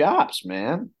has the chops,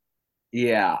 man.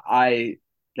 Yeah, I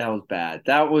that was bad.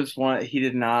 That was one, he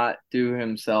did not do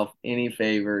himself any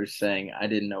favors saying I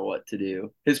didn't know what to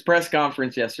do. His press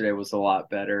conference yesterday was a lot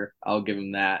better. I'll give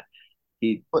him that.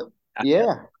 He But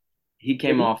yeah, he but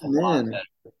came off a even lot then, better.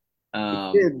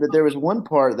 it did. But there was one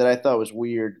part that I thought was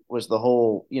weird. Was the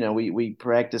whole, we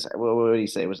practice. What did he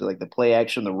say? Was it like the play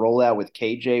action, the rollout with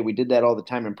KJ? We did that all the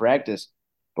time in practice,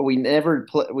 but we never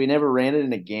ran it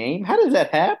in a game. How does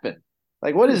that happen?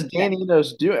 Like, what does Yeah, Dan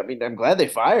Enos do? I mean, I'm glad they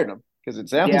fired him because it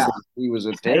sounds yeah. like he was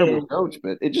a terrible And coach,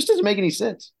 but it just doesn't make any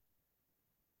sense.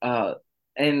 uh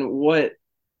and what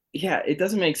yeah, it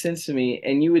doesn't make sense to me.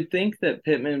 And you would think that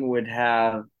Pittman would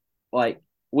have, like,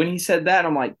 when he said that,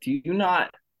 I'm like, do you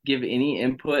not give any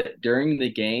input during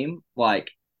the game?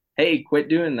 Like, hey, quit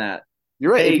doing that.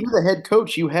 You're right. If Hey, you're the head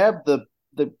coach, you have the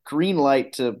green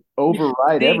light to you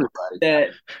override think everybody. that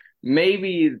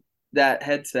maybe that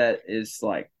headset is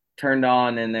like turned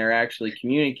on and they're actually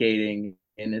communicating,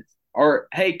 and it's, or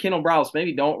hey, Kendall Browse,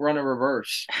 maybe don't run a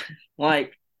reverse.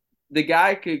 Like, the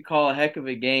guy could call a heck of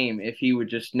a game if he would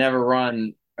just never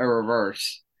run a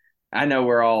reverse. I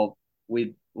know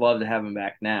we'd love to have him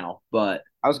back now, but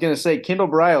I was gonna say Kendall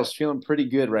Briles feeling pretty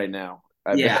good right now.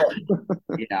 I bet. yeah,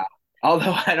 yeah.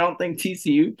 Although I don't think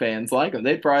TCU fans like him,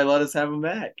 they'd probably let us have him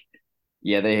back.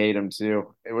 Yeah, they hate him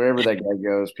too. Wherever that guy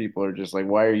goes, people are just like,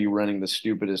 "Why are you running the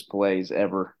stupidest plays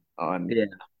ever on Yeah,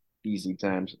 easy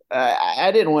times?"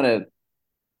 I didn't want to.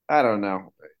 I don't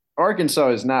know. Arkansas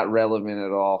is not relevant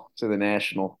at all to the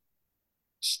national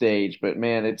stage, but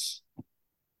man,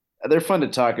 they're fun to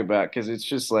talk about because it's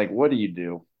just like, what do you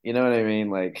do? You know what I mean?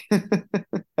 Like,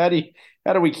 how do you,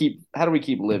 how do we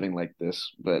keep living like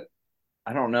this? But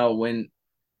I don't know. When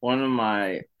one of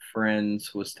my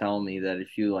friends was telling me that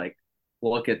if you like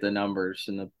look at the numbers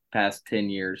in the past 10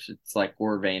 years, it's like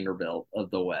we're Vanderbilt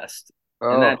of the West.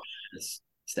 And oh that is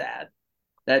sad.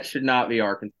 That should not be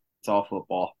Arkansas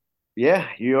football. yeah,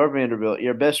 you are Vanderbilt.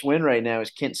 Your best win right now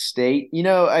is Kent State.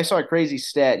 I saw a crazy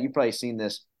stat. You've probably seen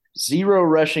this. Zero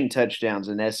rushing touchdowns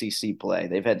in SEC play.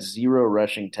 They've had zero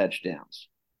rushing touchdowns.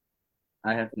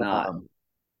 I have not. Um,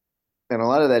 and a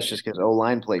lot of that's just because O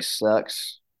line play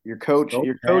sucks. Your coach, So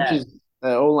your coach bad. is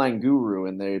an O line guru,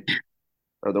 and they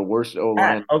are the worst O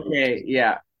line. Okay,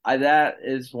 yeah. That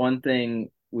is one thing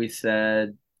we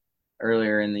said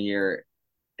earlier in the year.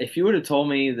 If you would have told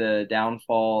me the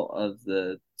downfall of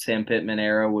the Sam Pittman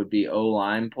era would be O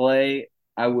line play,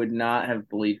 I would not have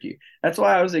believed you. That's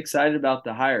why I was excited about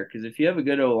the hire, because if you have a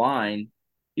good O line,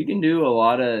 you can do a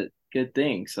lot of good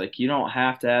things. Like, you don't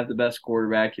have to have the best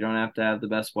quarterback, you don't have to have the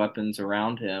best weapons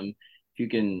around him. If you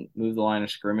can move the line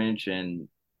of scrimmage and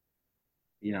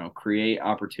create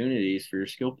opportunities for your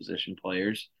skill position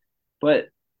players. But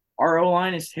our O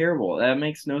line is terrible. That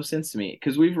makes no sense to me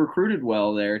because we've recruited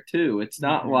well there too. It's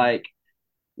not like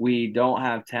we don't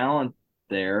have talent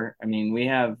there. I mean, we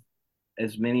have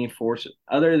as many forces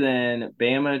other than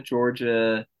Bama,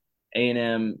 Georgia,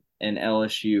 A&M, and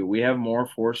LSU. We have more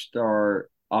four-star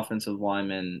offensive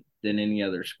linemen than any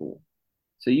other school.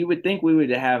 So you would think we would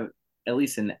have at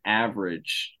least an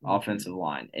average offensive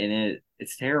line, and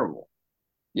it's terrible.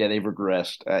 Yeah, they've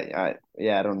regressed.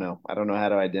 Yeah, I don't know. I don't know how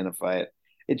to identify it.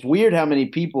 It's weird how many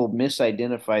people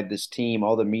misidentified this team,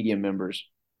 all the media members,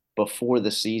 before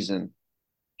the season.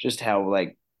 Just how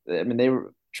like, I mean, they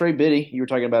were Trey Biddy. You were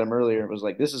talking about him earlier. It was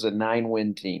like this is a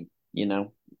 9-win team.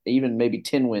 Even maybe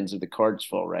 10 wins if the cards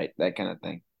fall right, that kind of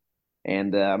thing.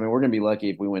 And I mean, we're gonna be lucky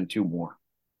if we win two more.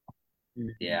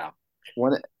 Yeah.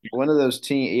 One one of those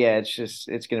teams. Yeah,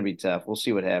 it's gonna be tough. We'll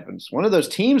see what happens. One of those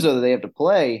teams though that they have to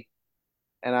play.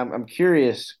 And I'm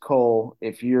curious, Cole,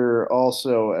 if you're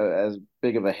also as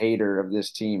big of a hater of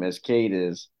this team as Cade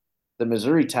is, the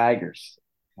Missouri Tigers.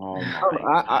 Oh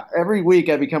my Every week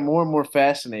I become more and more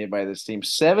fascinated by this team.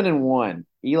 7-1.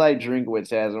 Eli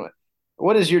Drinkwitz has them.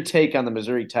 What is your take on the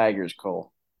Missouri Tigers,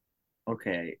 Cole?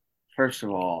 Okay. First of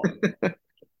all,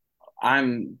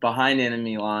 I'm behind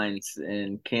enemy lines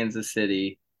in Kansas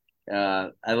City. I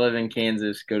live in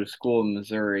Kansas, go to school in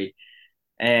Missouri,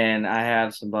 and I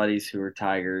have some buddies who are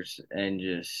Tigers and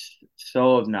just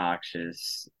so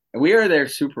obnoxious. We are their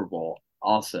Super Bowl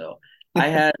also. I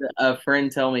had a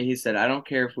friend tell me, he said, I don't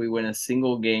care if we win a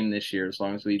single game this year as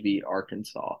long as we beat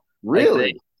Arkansas. Like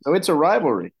Really? So it's a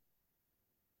rivalry.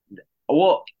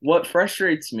 well, what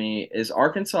frustrates me is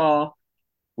Arkansas,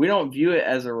 we don't view it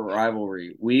as a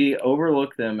rivalry. We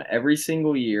overlook them every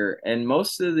single year, and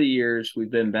most of the years we've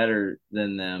been better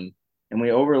than them, and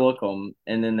we overlook them,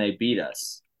 and then they beat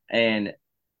us, and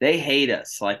they hate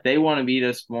us. Like they want to beat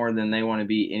us more than they want to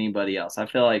beat anybody else. I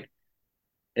feel like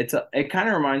it kind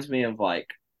of reminds me of like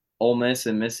Ole Miss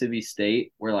and Mississippi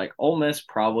State, where like Ole Miss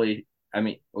probably. I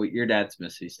mean, well, your dad's a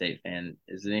Mississippi State fan,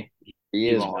 isn't he? He He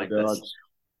is won't my like this. dogs.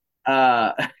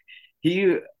 Uh,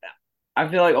 he I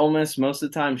feel like Ole Miss most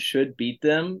of the time should beat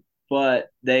them, but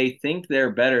they think they're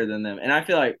better than them. And I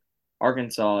feel like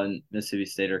Arkansas and Mississippi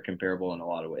State are comparable in a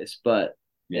lot of ways, but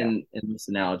Yeah. in this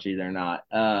analogy, they're not.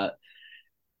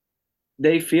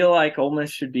 They feel like Ole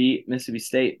Miss should beat Mississippi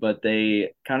State, but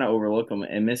they kind of overlook them,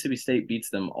 and Mississippi State beats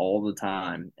them all the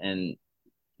time. And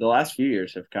the last few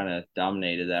years have kind of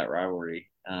dominated that rivalry.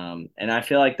 And I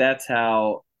feel like that's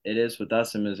how it is with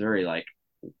us in Missouri. Like,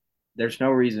 there's no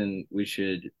reason we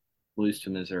should lose to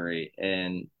Missouri.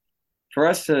 And for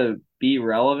us to be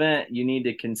relevant, you need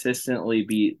to consistently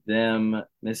beat them,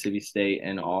 Mississippi State,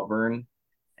 and Auburn.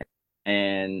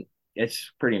 And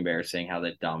it's pretty embarrassing how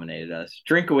they dominated us.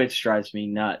 Drinkowitz drives me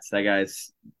nuts. That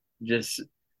guy's just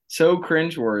so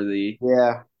cringeworthy.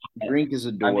 Yeah. Drink is a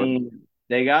I door. mean,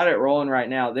 they got it rolling right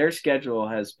now. Their schedule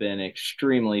has been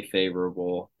extremely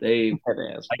favorable. They've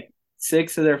It is. like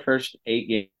 6 of their first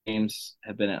 8 games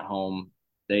have been at home.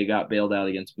 They got bailed out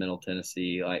against Middle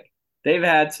Tennessee. Like they've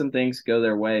had some things go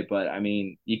their way, but I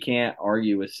mean, you can't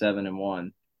argue with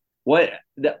 7-1. What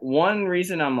the one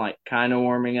reason I'm like kind of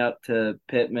warming up to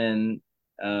Pittman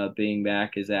being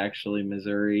back is actually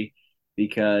Missouri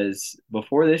because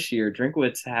before this year,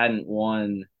 Drinkwitz hadn't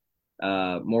won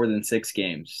more than 6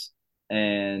 games,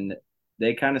 and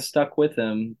they kind of stuck with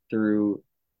him through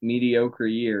mediocre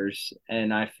years.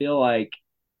 And I feel like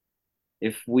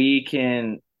if we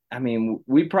can, I mean,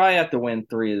 we probably have to win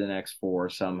 3 of the next 4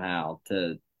 somehow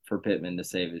to for Pittman to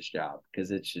save his job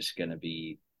because it's just going to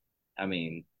be. I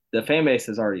mean, the fan base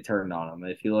has already turned on him.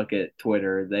 If you look at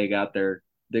Twitter, they got the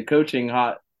coaching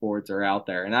hot boards are out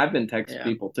there, and I've been texting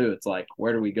people too. It's like,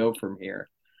 where do we go from here?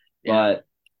 Yeah.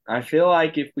 But I feel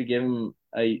like if we give him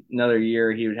another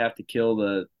year, he would have to kill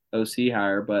the OC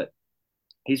hire. But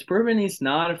he's proven he's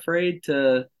not afraid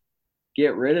to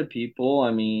get rid of people.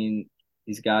 I mean,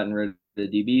 he's gotten rid of the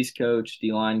DB's coach,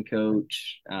 D line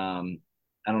coach. I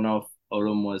don't know if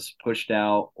Odom was pushed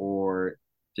out or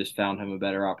just found him a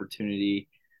better opportunity.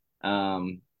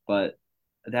 But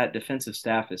that defensive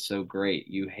staff is so great.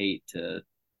 You hate to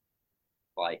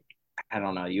like, I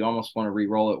don't know. You almost want to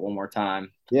re-roll it one more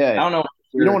time. Yeah. I don't know.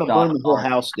 You don't want to burn the whole are.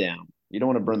 house down. You don't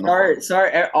want to burn the whole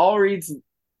Sorry.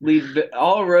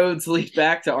 All roads lead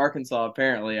back to Arkansas.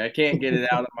 Apparently, I can't get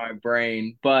it out of my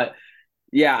brain. But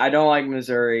yeah, I don't like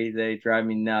Missouri. They drive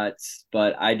me nuts.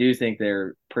 But I do think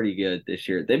they're pretty good this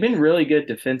year. They've been really good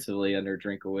defensively under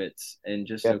Drinkowitz and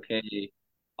just Yeah. okay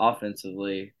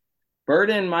offensively.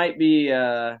 Burden might be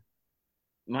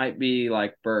might be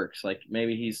like Burks. Like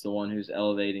maybe he's the one who's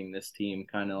elevating this team,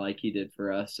 kind of like he did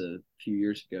for us a few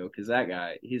years ago. Because that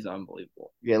guy, he's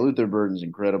unbelievable. Yeah, Luther Burden's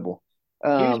incredible.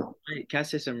 Here's Um, can I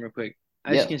say something real quick?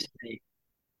 I was yeah, just gonna say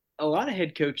a lot of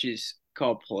head coaches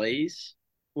call plays.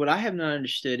 What I have not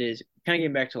understood is kind of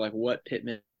getting back to like what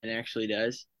Pittman actually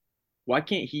does. Why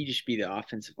can't he just be the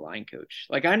offensive line coach?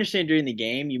 Like I understand during the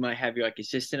game you might have your like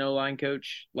assistant O line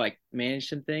coach like manage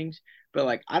some things, but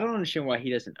like I don't understand why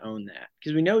he doesn't own that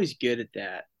because we know he's good at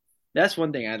that. That's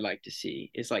one thing I'd like to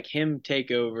see is like him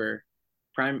take over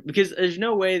prime because there's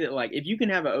no way that like if you can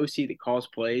have an OC that calls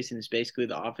plays and is basically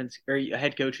the offense or a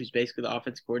head coach who's basically the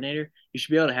offense coordinator, you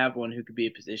should be able to have one who could be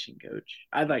a position coach.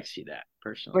 I'd like to see that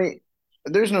personally.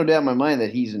 but there's no doubt in my mind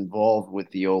that he's involved with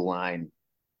the O line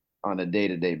on a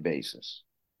day-to-day basis,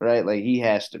 right? Like he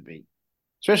has to be,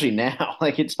 especially now.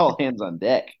 Like it's all hands on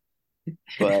deck.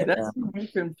 But That's what I'm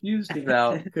confused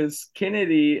about because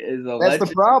Kennedy is a that's the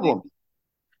legend. problem.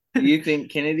 Do you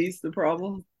think Kennedy's the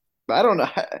problem? I don't know.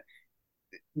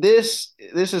 This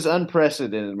is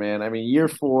unprecedented, man. I mean, year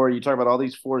four, you talk about all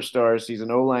these four stars. He's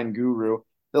an O line guru.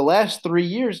 The last 3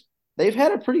 years, they've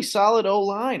had a pretty solid O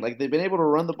line. Like they've been able to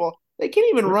run the ball. They can't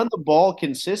even run the ball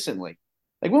consistently.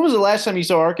 Like when was the last time you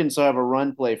saw Arkansas have a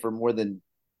run play for more than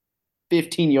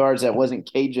 15 yards that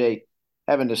wasn't KJ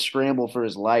having to scramble for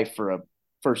his life for a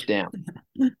first down?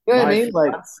 You know what I My mean?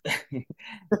 Like fiance,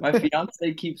 my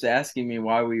fiance keeps asking me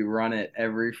why we run it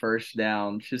every first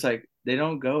down. She's like, they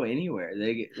don't go anywhere.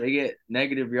 They get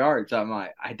negative yards. I'm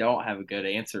like, I don't have a good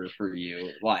answer for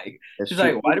you. Like, that's she's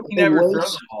true. like, why do we They never throw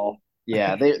the waste. ball?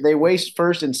 Yeah, they waste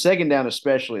first and second down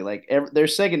especially. Like their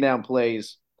second down play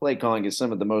calling is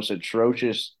some of the most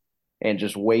atrocious and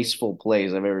just wasteful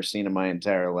plays I've ever seen in my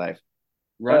entire life.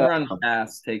 Run, Uh, run,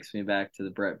 pass takes me back to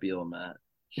the Brett Bielema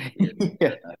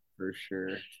yeah. for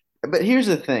sure. But here's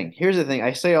the thing. Here's the thing.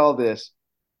 I say all this,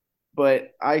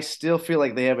 but I still feel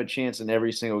like they have a chance in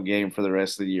every single game for the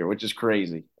rest of the year, which is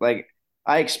crazy. Like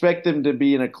I expect them to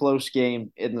be in a close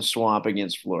game in the swamp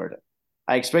against Florida.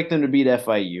 I expect them to beat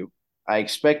FIU. I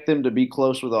expect them to be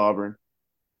close with Auburn.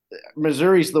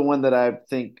 Missouri's the one that I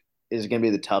think is going to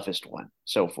be the toughest one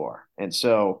so far. And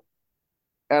so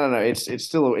I don't know. It's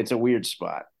still it's a weird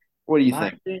spot. What do you My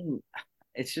think? thing,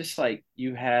 it's just like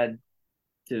you had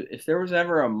to. If there was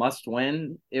ever a must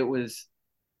win, it was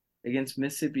against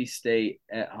Mississippi State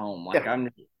at home. Like Yeah. I'm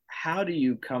how do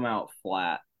you come out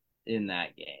flat in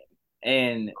that game?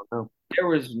 And Oh, there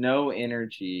was no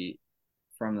energy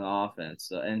from the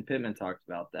offense. And Pittman talked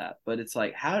about that. But it's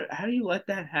like how do you let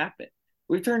that happen?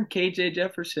 We turned KJ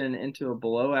Jefferson into a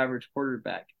below average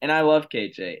quarterback. And I love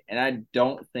KJ and I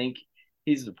don't think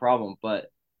he's the problem, but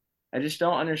I just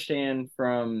don't understand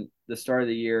from the start of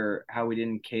the year how we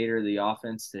didn't cater the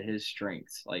offense to his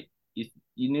strengths. Like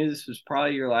you knew this was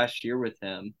probably your last year with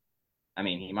him. I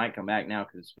mean, he might come back now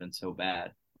because it's been so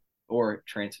bad, or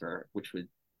transfer, which would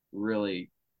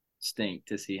really stink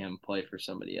to see him play for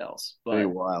somebody else. very But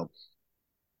wild.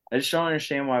 I just don't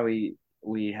understand why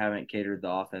we haven't catered the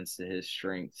offense to his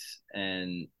strengths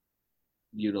and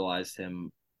utilized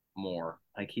him more.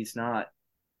 Like he's not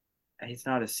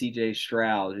a CJ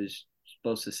Stroud who's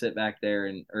supposed to sit back there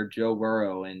and or Joe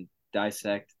Burrow and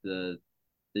dissect the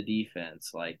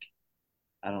defense. Like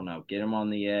I don't know, get him on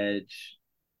the edge,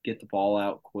 get the ball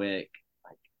out quick,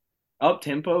 like up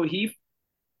tempo. He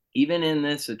even in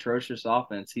this atrocious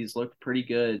offense, he's looked pretty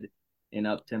good in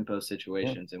up tempo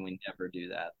Yeah. situations, and we never do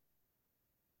that.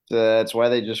 So that's why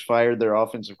they just fired their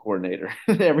offensive coordinator.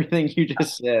 Everything you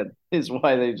just said is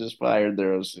why they just fired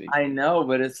their OC. I know,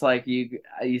 but it's like you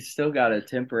still got to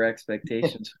temper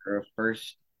expectations for a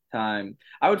first time.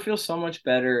 I would feel so much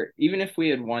better even if we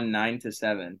had won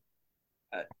 9-7.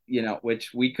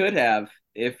 Which we could have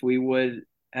if we would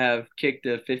have kicked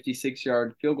a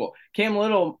 56-yard field goal. Cam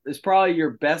Little is probably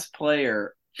your best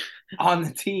player on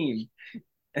the team.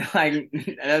 Like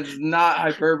that's not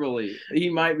hyperbole. He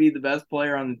might be the best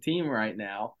player on the team right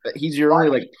now. He's your only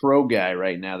like pro guy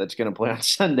right now that's going to play on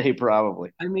Sunday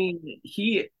probably. I mean,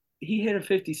 he hit a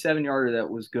 57-yarder that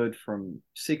was good from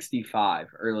 65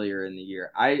 earlier in the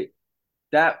year. I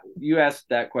that you asked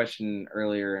that question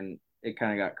earlier and it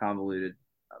kind of got convoluted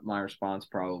my response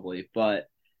probably, but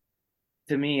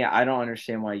to me, I don't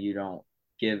understand why you don't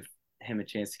give him a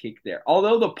chance to kick there.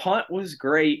 Although the punt was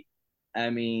great, I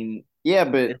mean, Yeah,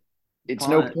 but it's it's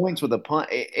no punt. points with a punt.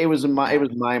 It was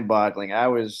mind-boggling. That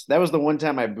was the one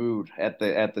time I booed at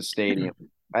the stadium.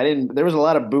 I didn't. There was a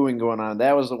lot of booing going on.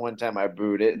 That was the one time I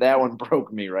booed. That one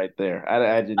broke me right there.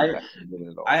 I I didn't get it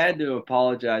at I all. had to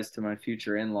apologize to my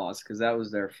future in-laws because that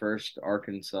was their first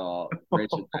Arkansas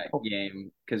Razorback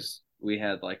game because we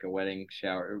had like a wedding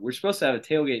shower. We're supposed to have a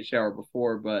tailgate shower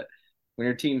before, but when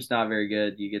your team's not very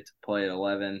good, you get to play at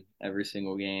 11 every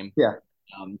single game. Yeah.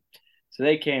 Um, so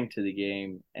they came to the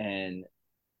game, and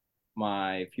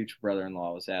my future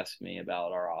brother-in-law was asking me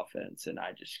about our offense, and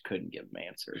I just couldn't give him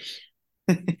answers.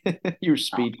 You were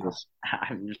speechless.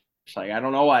 I'm just like, I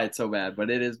don't know why it's so bad, but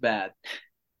it is bad.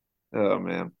 Oh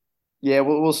man. Yeah,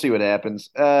 we'll see what happens.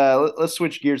 Let's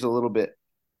switch gears a little bit.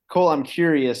 Cole, I'm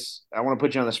curious. I want to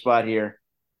put you on the spot here.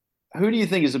 Who do you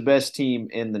think is the best team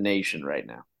in the nation right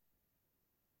now?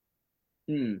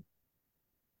 Hmm.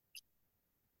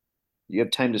 You have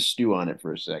time to stew on it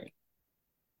for a second.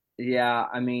 Yeah,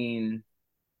 I mean,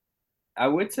 I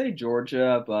would say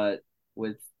Georgia, but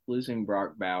with losing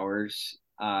Brock Bowers,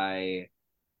 I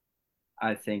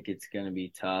think it's going to be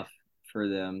tough for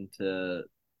them to.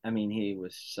 I mean, he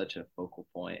was such a focal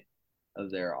point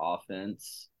of their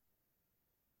offense.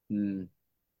 Hmm.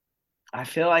 I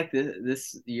feel like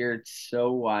this year it's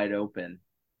so wide open.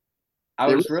 I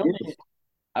There was really really is.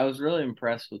 I was really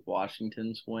impressed with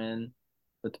Washington's win,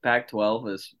 but the Pac-12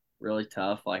 is really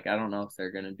tough. Like I don't know if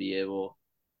they're going to be able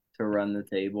to run the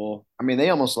table. I mean, they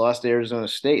almost lost to Arizona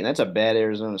State, and that's a bad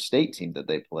Arizona State team that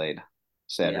they played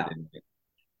Yeah, Saturday night.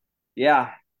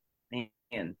 yeah,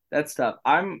 man, that's tough.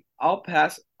 I'll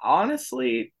pass.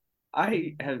 Honestly,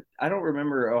 I don't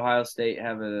remember Ohio State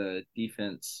having a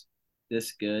defense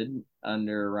this good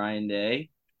under Ryan Day,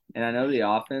 and I know the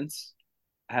offense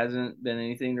hasn't been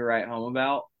anything to write home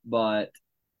about, but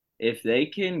if they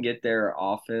can get their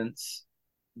offense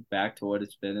back to what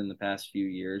it's been in the past few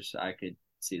years, I could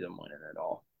see them winning it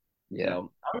all. Yeah.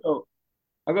 So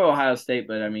I'll go Ohio State,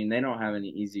 but I mean they don't have any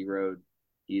easy road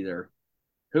either.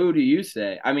 Who do you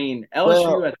say? I mean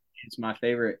LSU I Well, think is my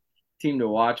favorite team to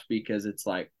watch because it's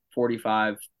like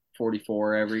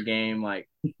 45-44 every game. Like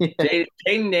yeah,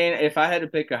 Jaden Daniels, if I had to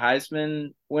pick a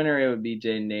Heisman winner, it would be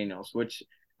Jaden Daniels, which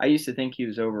I used to think he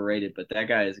was overrated, but that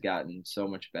guy has gotten so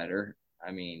much better.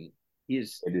 I mean,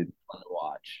 he's they did. fun to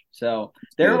watch. So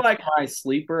It's they're good. like my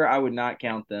sleeper. I would not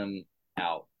count them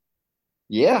out.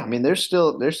 Yeah, I mean, there's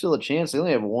still a chance. They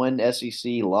only have one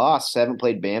SEC loss. Haven't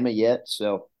played Bama yet,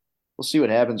 so we'll see what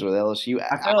happens with LSU.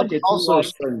 I feel I'm like a two also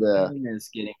loss starting to, team is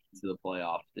getting into the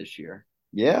playoff this year.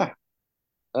 yeah.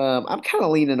 I'm kind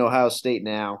of leaning Ohio State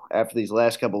now after these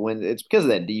last couple wins. It's because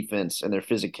of that defense and their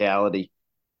physicality.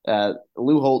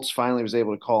 Lou Holtz finally was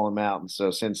able to call him out, and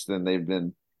so since then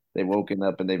they've woken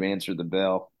up and they've answered the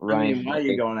bell. I Ryan, mean, why are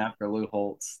you going after Lou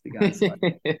Holtz? The guy's like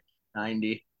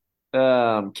 90.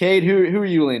 Cade, who are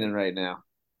you leaning right now?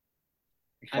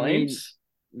 I mean, Flames?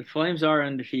 the Flames are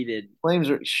undefeated. Flames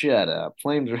are shut up.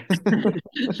 Flames are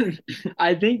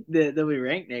I think that they'll be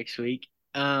ranked next week.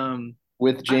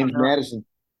 with I James don't know. Madison.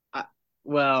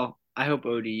 Well, I hope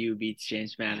ODU beats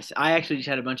James Madison. I actually just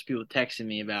had a bunch of people texting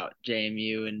me about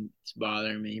JMU and it's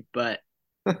bothering me, but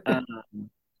um,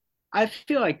 I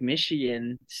feel like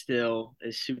Michigan still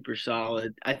is super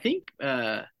solid. I think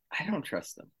I don't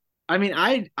trust them. I mean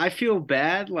I feel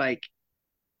bad like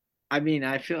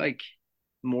I feel like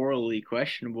morally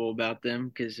questionable about them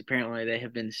because apparently they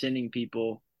have been sending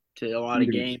people to a lot of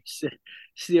Peters. games to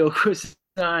steal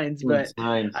signs. But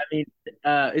Signs. I mean,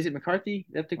 is it McCarthy?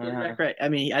 That's the quarterback, right? I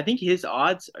mean, I think his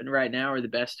odds right now are the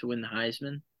best to win the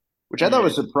Heisman. Which I thought And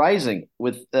was surprising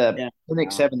with yeah,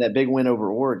 Penix having that big win over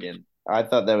Oregon. I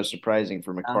thought that was surprising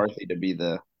for Uh, McCarthy to be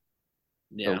the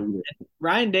yeah. leader.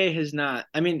 Ryan Day has not.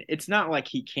 I mean, it's not like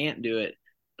he can't do it,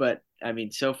 but I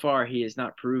mean, so far he has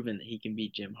not proven that he can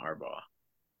beat Jim Harbaugh.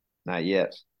 Not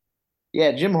yet.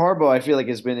 Yeah, Jim Harbaugh, I feel like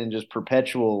has been in just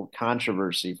perpetual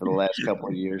controversy for the last couple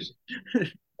of years.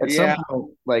 At some yeah,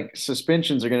 point, like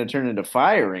suspensions are going to turn into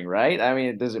firing, right? I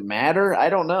mean, does it matter? I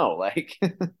don't know. Like,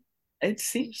 it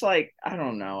seems like I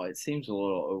don't know. It seems a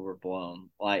little overblown.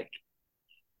 Like,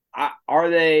 are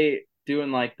they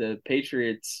doing like the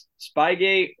Patriots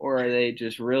Spygate, or are they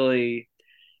just really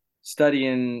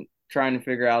studying, trying to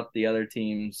figure out the other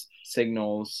team's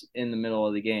signals in the middle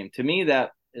of the game? To me,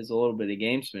 that is a little bit of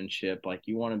gamesmanship. Like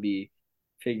you want to be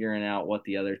figuring out what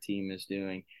the other team is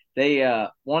doing. They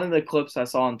one of the clips I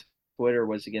saw on Twitter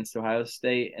was against Ohio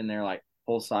State, and they're like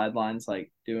whole sidelines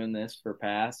like doing this for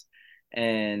pass,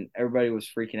 and everybody was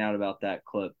freaking out about that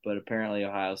clip. But apparently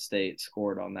Ohio State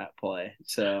scored on that play,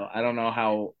 so I don't know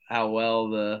how well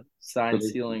the so sign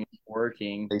they, stealing is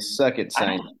working. they suck at I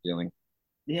sign stealing.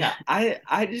 Yeah,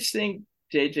 I just think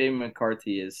JJ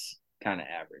McCarthy is kind of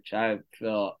average. I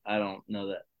don't know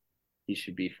that he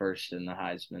should be first in the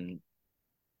Heisman.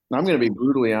 I'm going to be So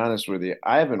brutally honest with you.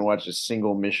 I haven't watched a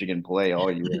single Michigan play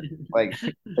all year. Like,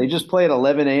 they just play at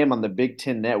 11 a.m. on the Big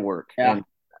Ten Network, yeah, and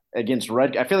against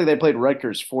Rutgers. I feel like they played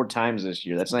Rutgers 4 times this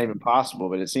year. That's not even possible,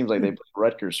 but it seems like they played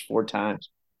Rutgers 4 times.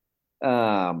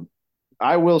 Um,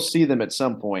 I will see them at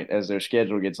some point as their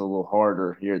schedule gets a little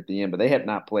harder here at the end, but they have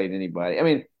not played anybody. I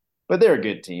mean, but they're a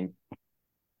good team.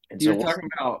 And You so were we'll talking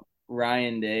about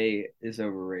Ryan Day is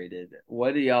overrated.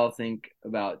 What do y'all think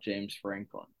about James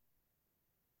Franklin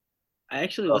I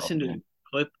actually oh, listened to man. the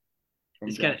clip. from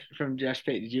It's kind Josh? of from Josh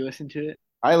Pate. Did you listen to it?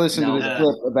 I listened to No, this but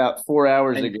clip about 4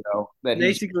 hours I, ago that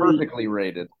he's Basically, perfectly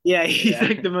rated. yeah, he's yeah.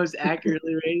 like the most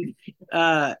accurately rated.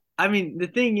 I mean, the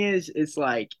thing is, it's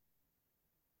like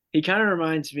he kind of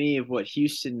reminds me of what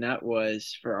Houston Nutt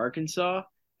was for Arkansas,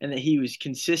 and that he was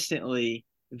consistently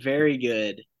very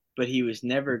good, but he was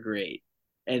never great.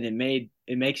 And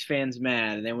it makes fans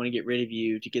mad, and they want to get rid of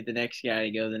you to get the next guy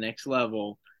to go to the next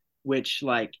level, which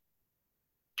like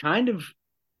kind of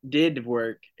did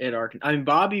work at Arkansas. I mean,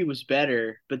 Bobby was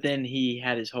better, but then he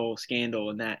had his whole scandal,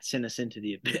 and that sent us into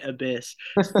the abyss.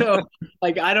 So,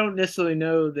 like, I don't necessarily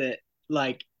know that.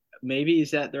 Like, maybe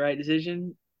is that the right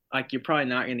decision? Like, you're probably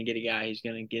not going to get a guy who's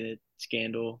going to get a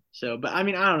scandal. So, but I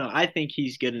mean, I don't know. I think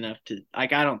he's good enough to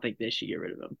like. I don't think they should get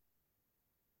rid of him.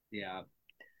 Yeah.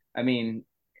 I mean,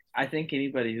 I think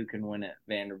anybody who can win at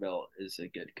Vanderbilt is a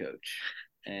good coach.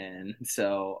 And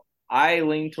so I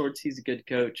lean towards he's a good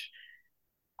coach.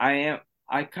 I am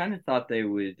I kind of thought this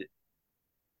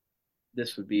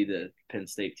would be the Penn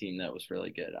State team that was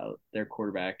really good. Their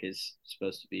quarterback is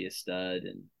supposed to be a stud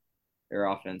and their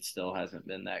offense still hasn't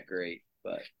been that great.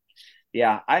 But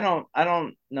yeah, I don't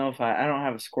know if I don't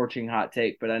have a scorching hot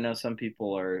take, but I know some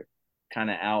people are kind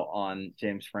of out on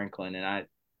James Franklin, and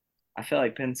I feel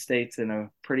like Penn State's in a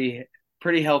pretty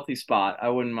healthy spot. I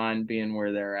wouldn't mind being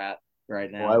where they're at right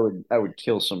Well, now. I would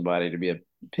kill somebody to be a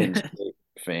Penn State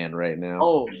fan right now.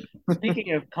 Oh,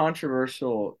 speaking of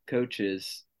controversial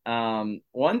coaches,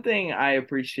 one thing I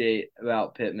appreciate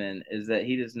about Pittman is that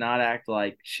he does not act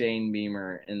like Shane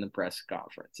Beamer in the press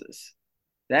conferences.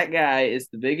 That guy is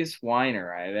the biggest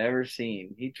whiner I've ever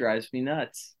seen. He drives me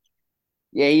nuts.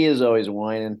 Yeah, he is always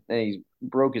whining, and he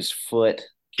broke his foot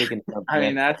kicking up I that.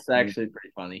 mean, that's actually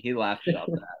pretty funny. He laughed about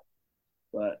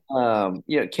that.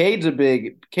 But Cade's a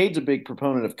big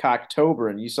proponent of Cocktober,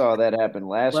 and you saw that happen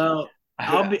last week. Well,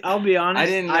 I'll be I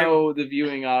honest. didn't know the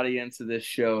viewing audience of this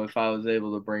show if I was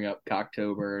able to bring up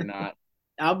Cocktober or not.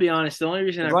 I'll be honest. The only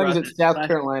reason As I long as brought it's this South last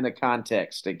Carolina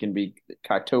context, it can be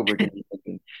Cocktober can be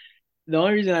taken. The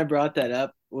only reason I brought that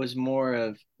up was more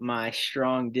of my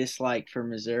strong dislike for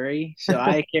Missouri. So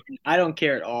I don't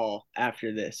care at all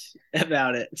after this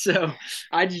about it. So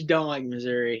I just don't like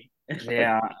Missouri.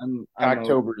 Yeah, I'm over.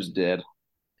 Cocktober is dead.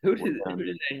 We're Who done.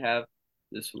 did they have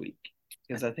this week?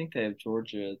 Because I think they have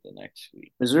Georgia the next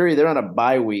week. Missouri, they're on a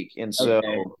bye week, and so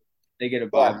Okay, they get a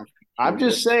bye yeah, before I'm Georgia.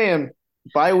 just saying,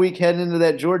 bye week heading into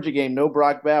that Georgia game, no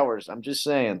Brock Bowers. I'm just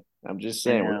saying. I'm just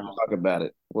I saying. We'll know. talk about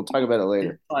it. We'll talk about it It's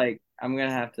later. like I'm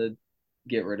gonna have to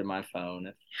get rid of my phone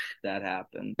if that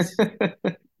happens.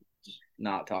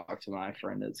 Not talk to my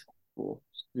friend at school,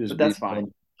 Just but be that's fine.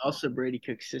 fun. Also, Brady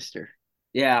Cook's sister.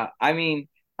 Yeah, I mean,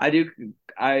 I do.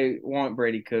 I want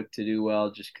Brady Cook to do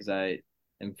well just because I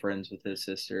am friends with his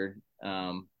sister.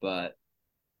 But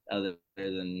other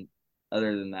than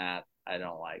other than that, I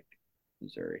don't like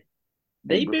Missouri.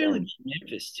 Hey, They barely Brian. beat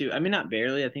Memphis too. I mean, not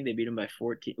barely. I think they beat them by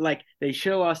 14. Like they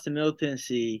should have lost to Middle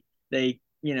Tennessee. They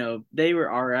were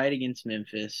all right against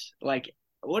Memphis. Like,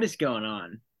 what is going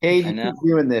on? Cade, I you know. keep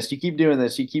doing this. You keep doing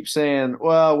this. You keep saying,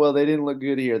 well, they didn't look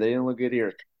good here. They didn't look good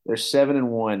here. They're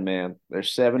 7-1, man. They're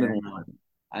seven I and know. one.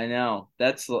 I know.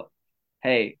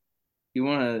 Hey, you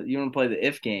wanna play the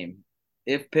if game?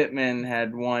 If Pittman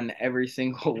had won every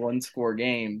single one score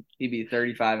game, he'd be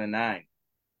 35-9.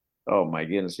 Oh my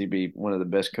goodness, he'd be one of the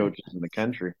best coaches in the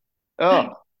country.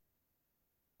 Oh,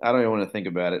 I don't even want to think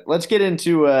about it. Let's get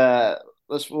into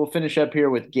we'll finish up here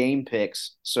with game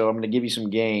picks. So I'm going to give you some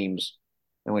games.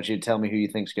 I want you to tell me who you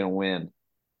think's going to win.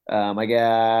 I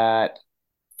got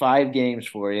 5 games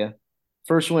for you.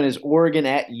 First one is Oregon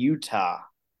at Utah.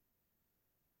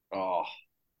 Oh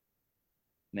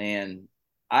man,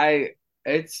 I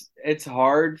it's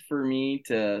hard for me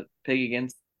to pick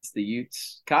against the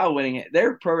Utes. Kyle winning it,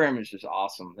 their program is just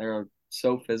awesome. They're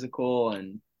so physical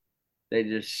and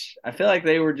I feel like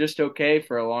they were just okay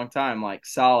for a long time, like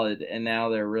solid, and now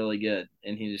they're really good.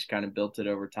 And he just kind of built it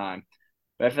over time.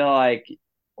 But I feel like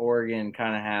Oregon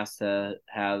kind of has to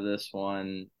have this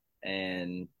one,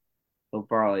 and they'll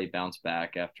probably bounce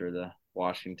back after the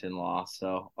Washington loss.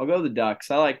 So I'll go the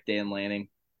Ducks. I like Dan Lanning.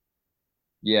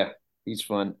 Yeah, he's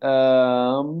fun.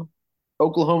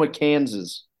 Oklahoma,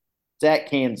 Kansas. It's at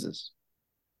Kansas.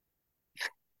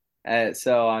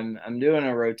 So I'm doing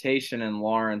a rotation in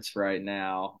Lawrence right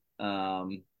now,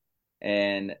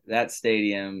 And that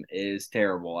stadium is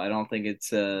terrible. I don't think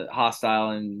it's a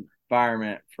hostile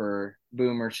environment for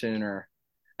Boomer Sooner.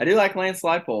 I do like Lance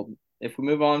Leipold. If we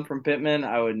move on from Pittman,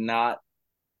 I would not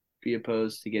be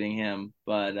opposed to getting him,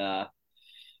 but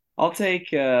I'll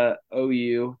take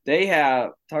OU. They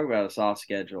have talk about a soft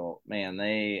schedule, man.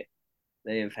 They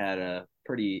have had a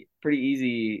pretty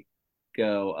easy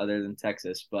go other than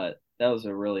Texas, but that was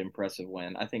a really impressive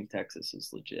win. I think Texas is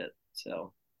legit.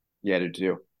 So Yeah, I do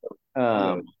too.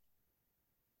 yeah.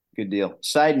 Good deal.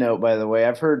 Side note, by the way,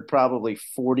 I've heard probably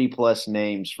 40 plus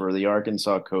names for the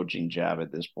Arkansas coaching job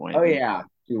at this Oh point in yeah.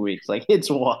 2 weeks. Like it's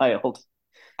wild.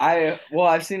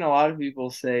 I've seen a lot of people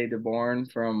say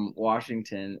DeBorn from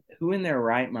Washington. Who in their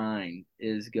right mind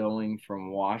is going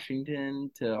from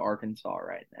Washington to Arkansas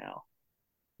right now?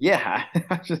 Yeah,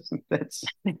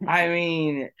 I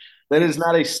mean, that is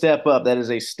not a step up. That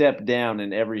is a step down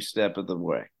in every step of the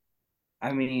way.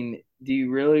 do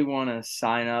you really want to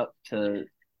sign up to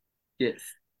get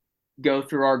go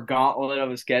through our gauntlet of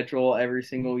a schedule every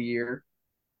single year?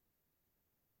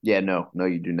 Yeah, no,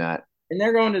 you do not. And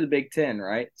they're going to the Big Ten,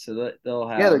 right? So that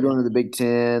Yeah, they're going to the Big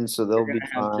Ten, so they're they'll going be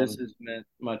to have fine. just as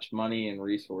much money and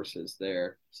resources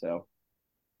there. So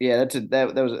Yeah, that's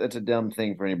a dumb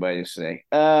thing for anybody to say.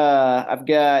 I've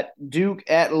got Duke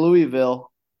at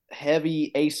Louisville.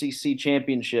 Heavy ACC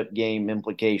championship game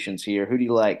implications here. Who do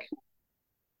you like?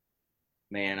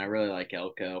 man, I really like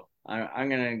Elko. I'm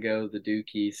gonna go the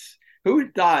Dukies. Who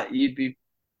would thought you'd be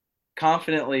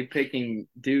confidently picking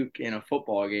Duke in a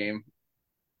football game?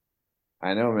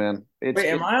 I know, man. Wait,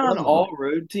 am It's I on fun, though. all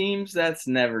road teams? That's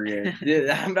never good. Dude,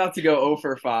 I'm about to go 0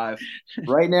 for 5.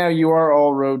 Right now. You are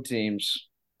all road teams.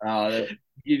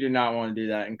 You do not want to do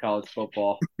that in college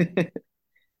football.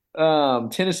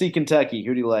 Tennessee, Kentucky.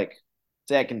 Who do you like?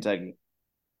 It's at Kentucky.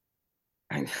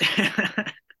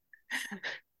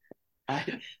 I,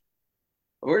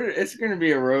 it's going to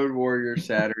be a road warrior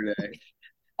Saturday.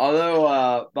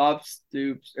 Although Bob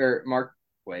Stoops or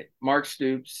Mark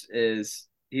Stoops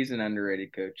he's an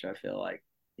underrated coach. I feel like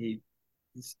he's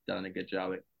done a good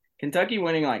job. Kentucky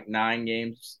winning like 9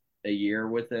 games a year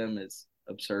with him is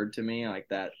absurd to me. Like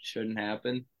that shouldn't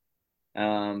happen.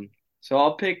 So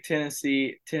I'll pick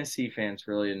Tennessee. Tennessee fans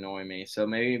really annoy me. So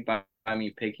maybe by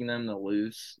me picking them to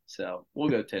lose. So we'll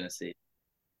go Tennessee.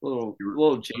 Little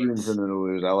Rooting for jinx. them to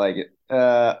lose. I like it.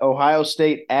 Ohio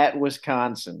State at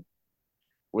Wisconsin.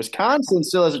 Wisconsin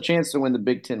still has a chance to win the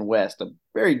Big Ten West. A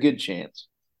very good chance.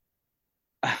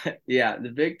 Yeah, the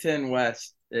Big Ten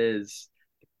West is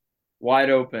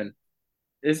wide open.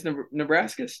 Is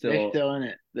Nebraska They're still? still in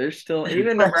it. They're still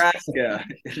even Nebraska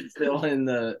is still in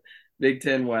the Big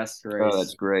Ten West Oh, that's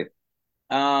race. great.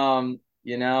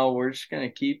 We're just gonna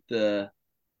keep the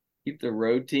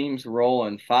road teams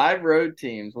rolling. 5 road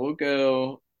teams. We'll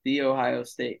go the Ohio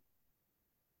State.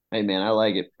 Hey, man, I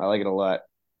like it. I like it a lot.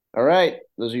 All right,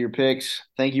 those are your picks.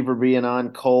 Thank you for being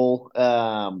on, Cole.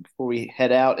 Before we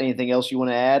head out, anything else you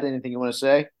want to add? Anything you want to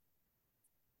say?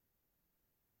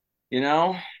 You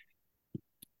know,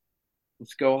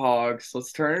 let's go Hogs.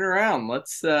 Let's turn it around.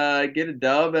 Let's get a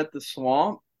dub at the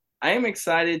Swamp. I am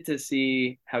excited to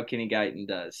see how Kenny Guyton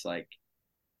does. Like,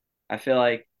 I feel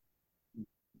like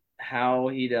how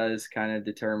he does kind of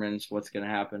determines what's going to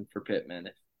happen for Pittman.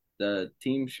 If the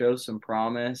team shows some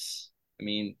promise, I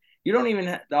mean, you don't even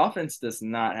the offense does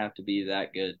not have to be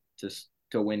that good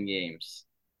to win games.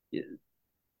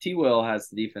 T. Will has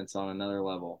the defense on another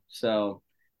level. So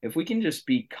if we can just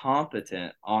be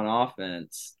competent on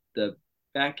offense, the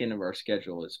back end of our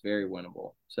schedule is very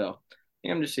winnable. So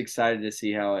I'm just excited to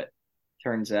see how it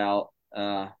turns out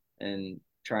and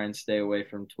try and stay away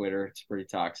from Twitter. It's pretty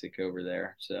toxic over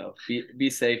there. So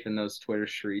be safe in those Twitter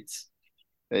streets.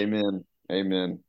 Amen. Amen.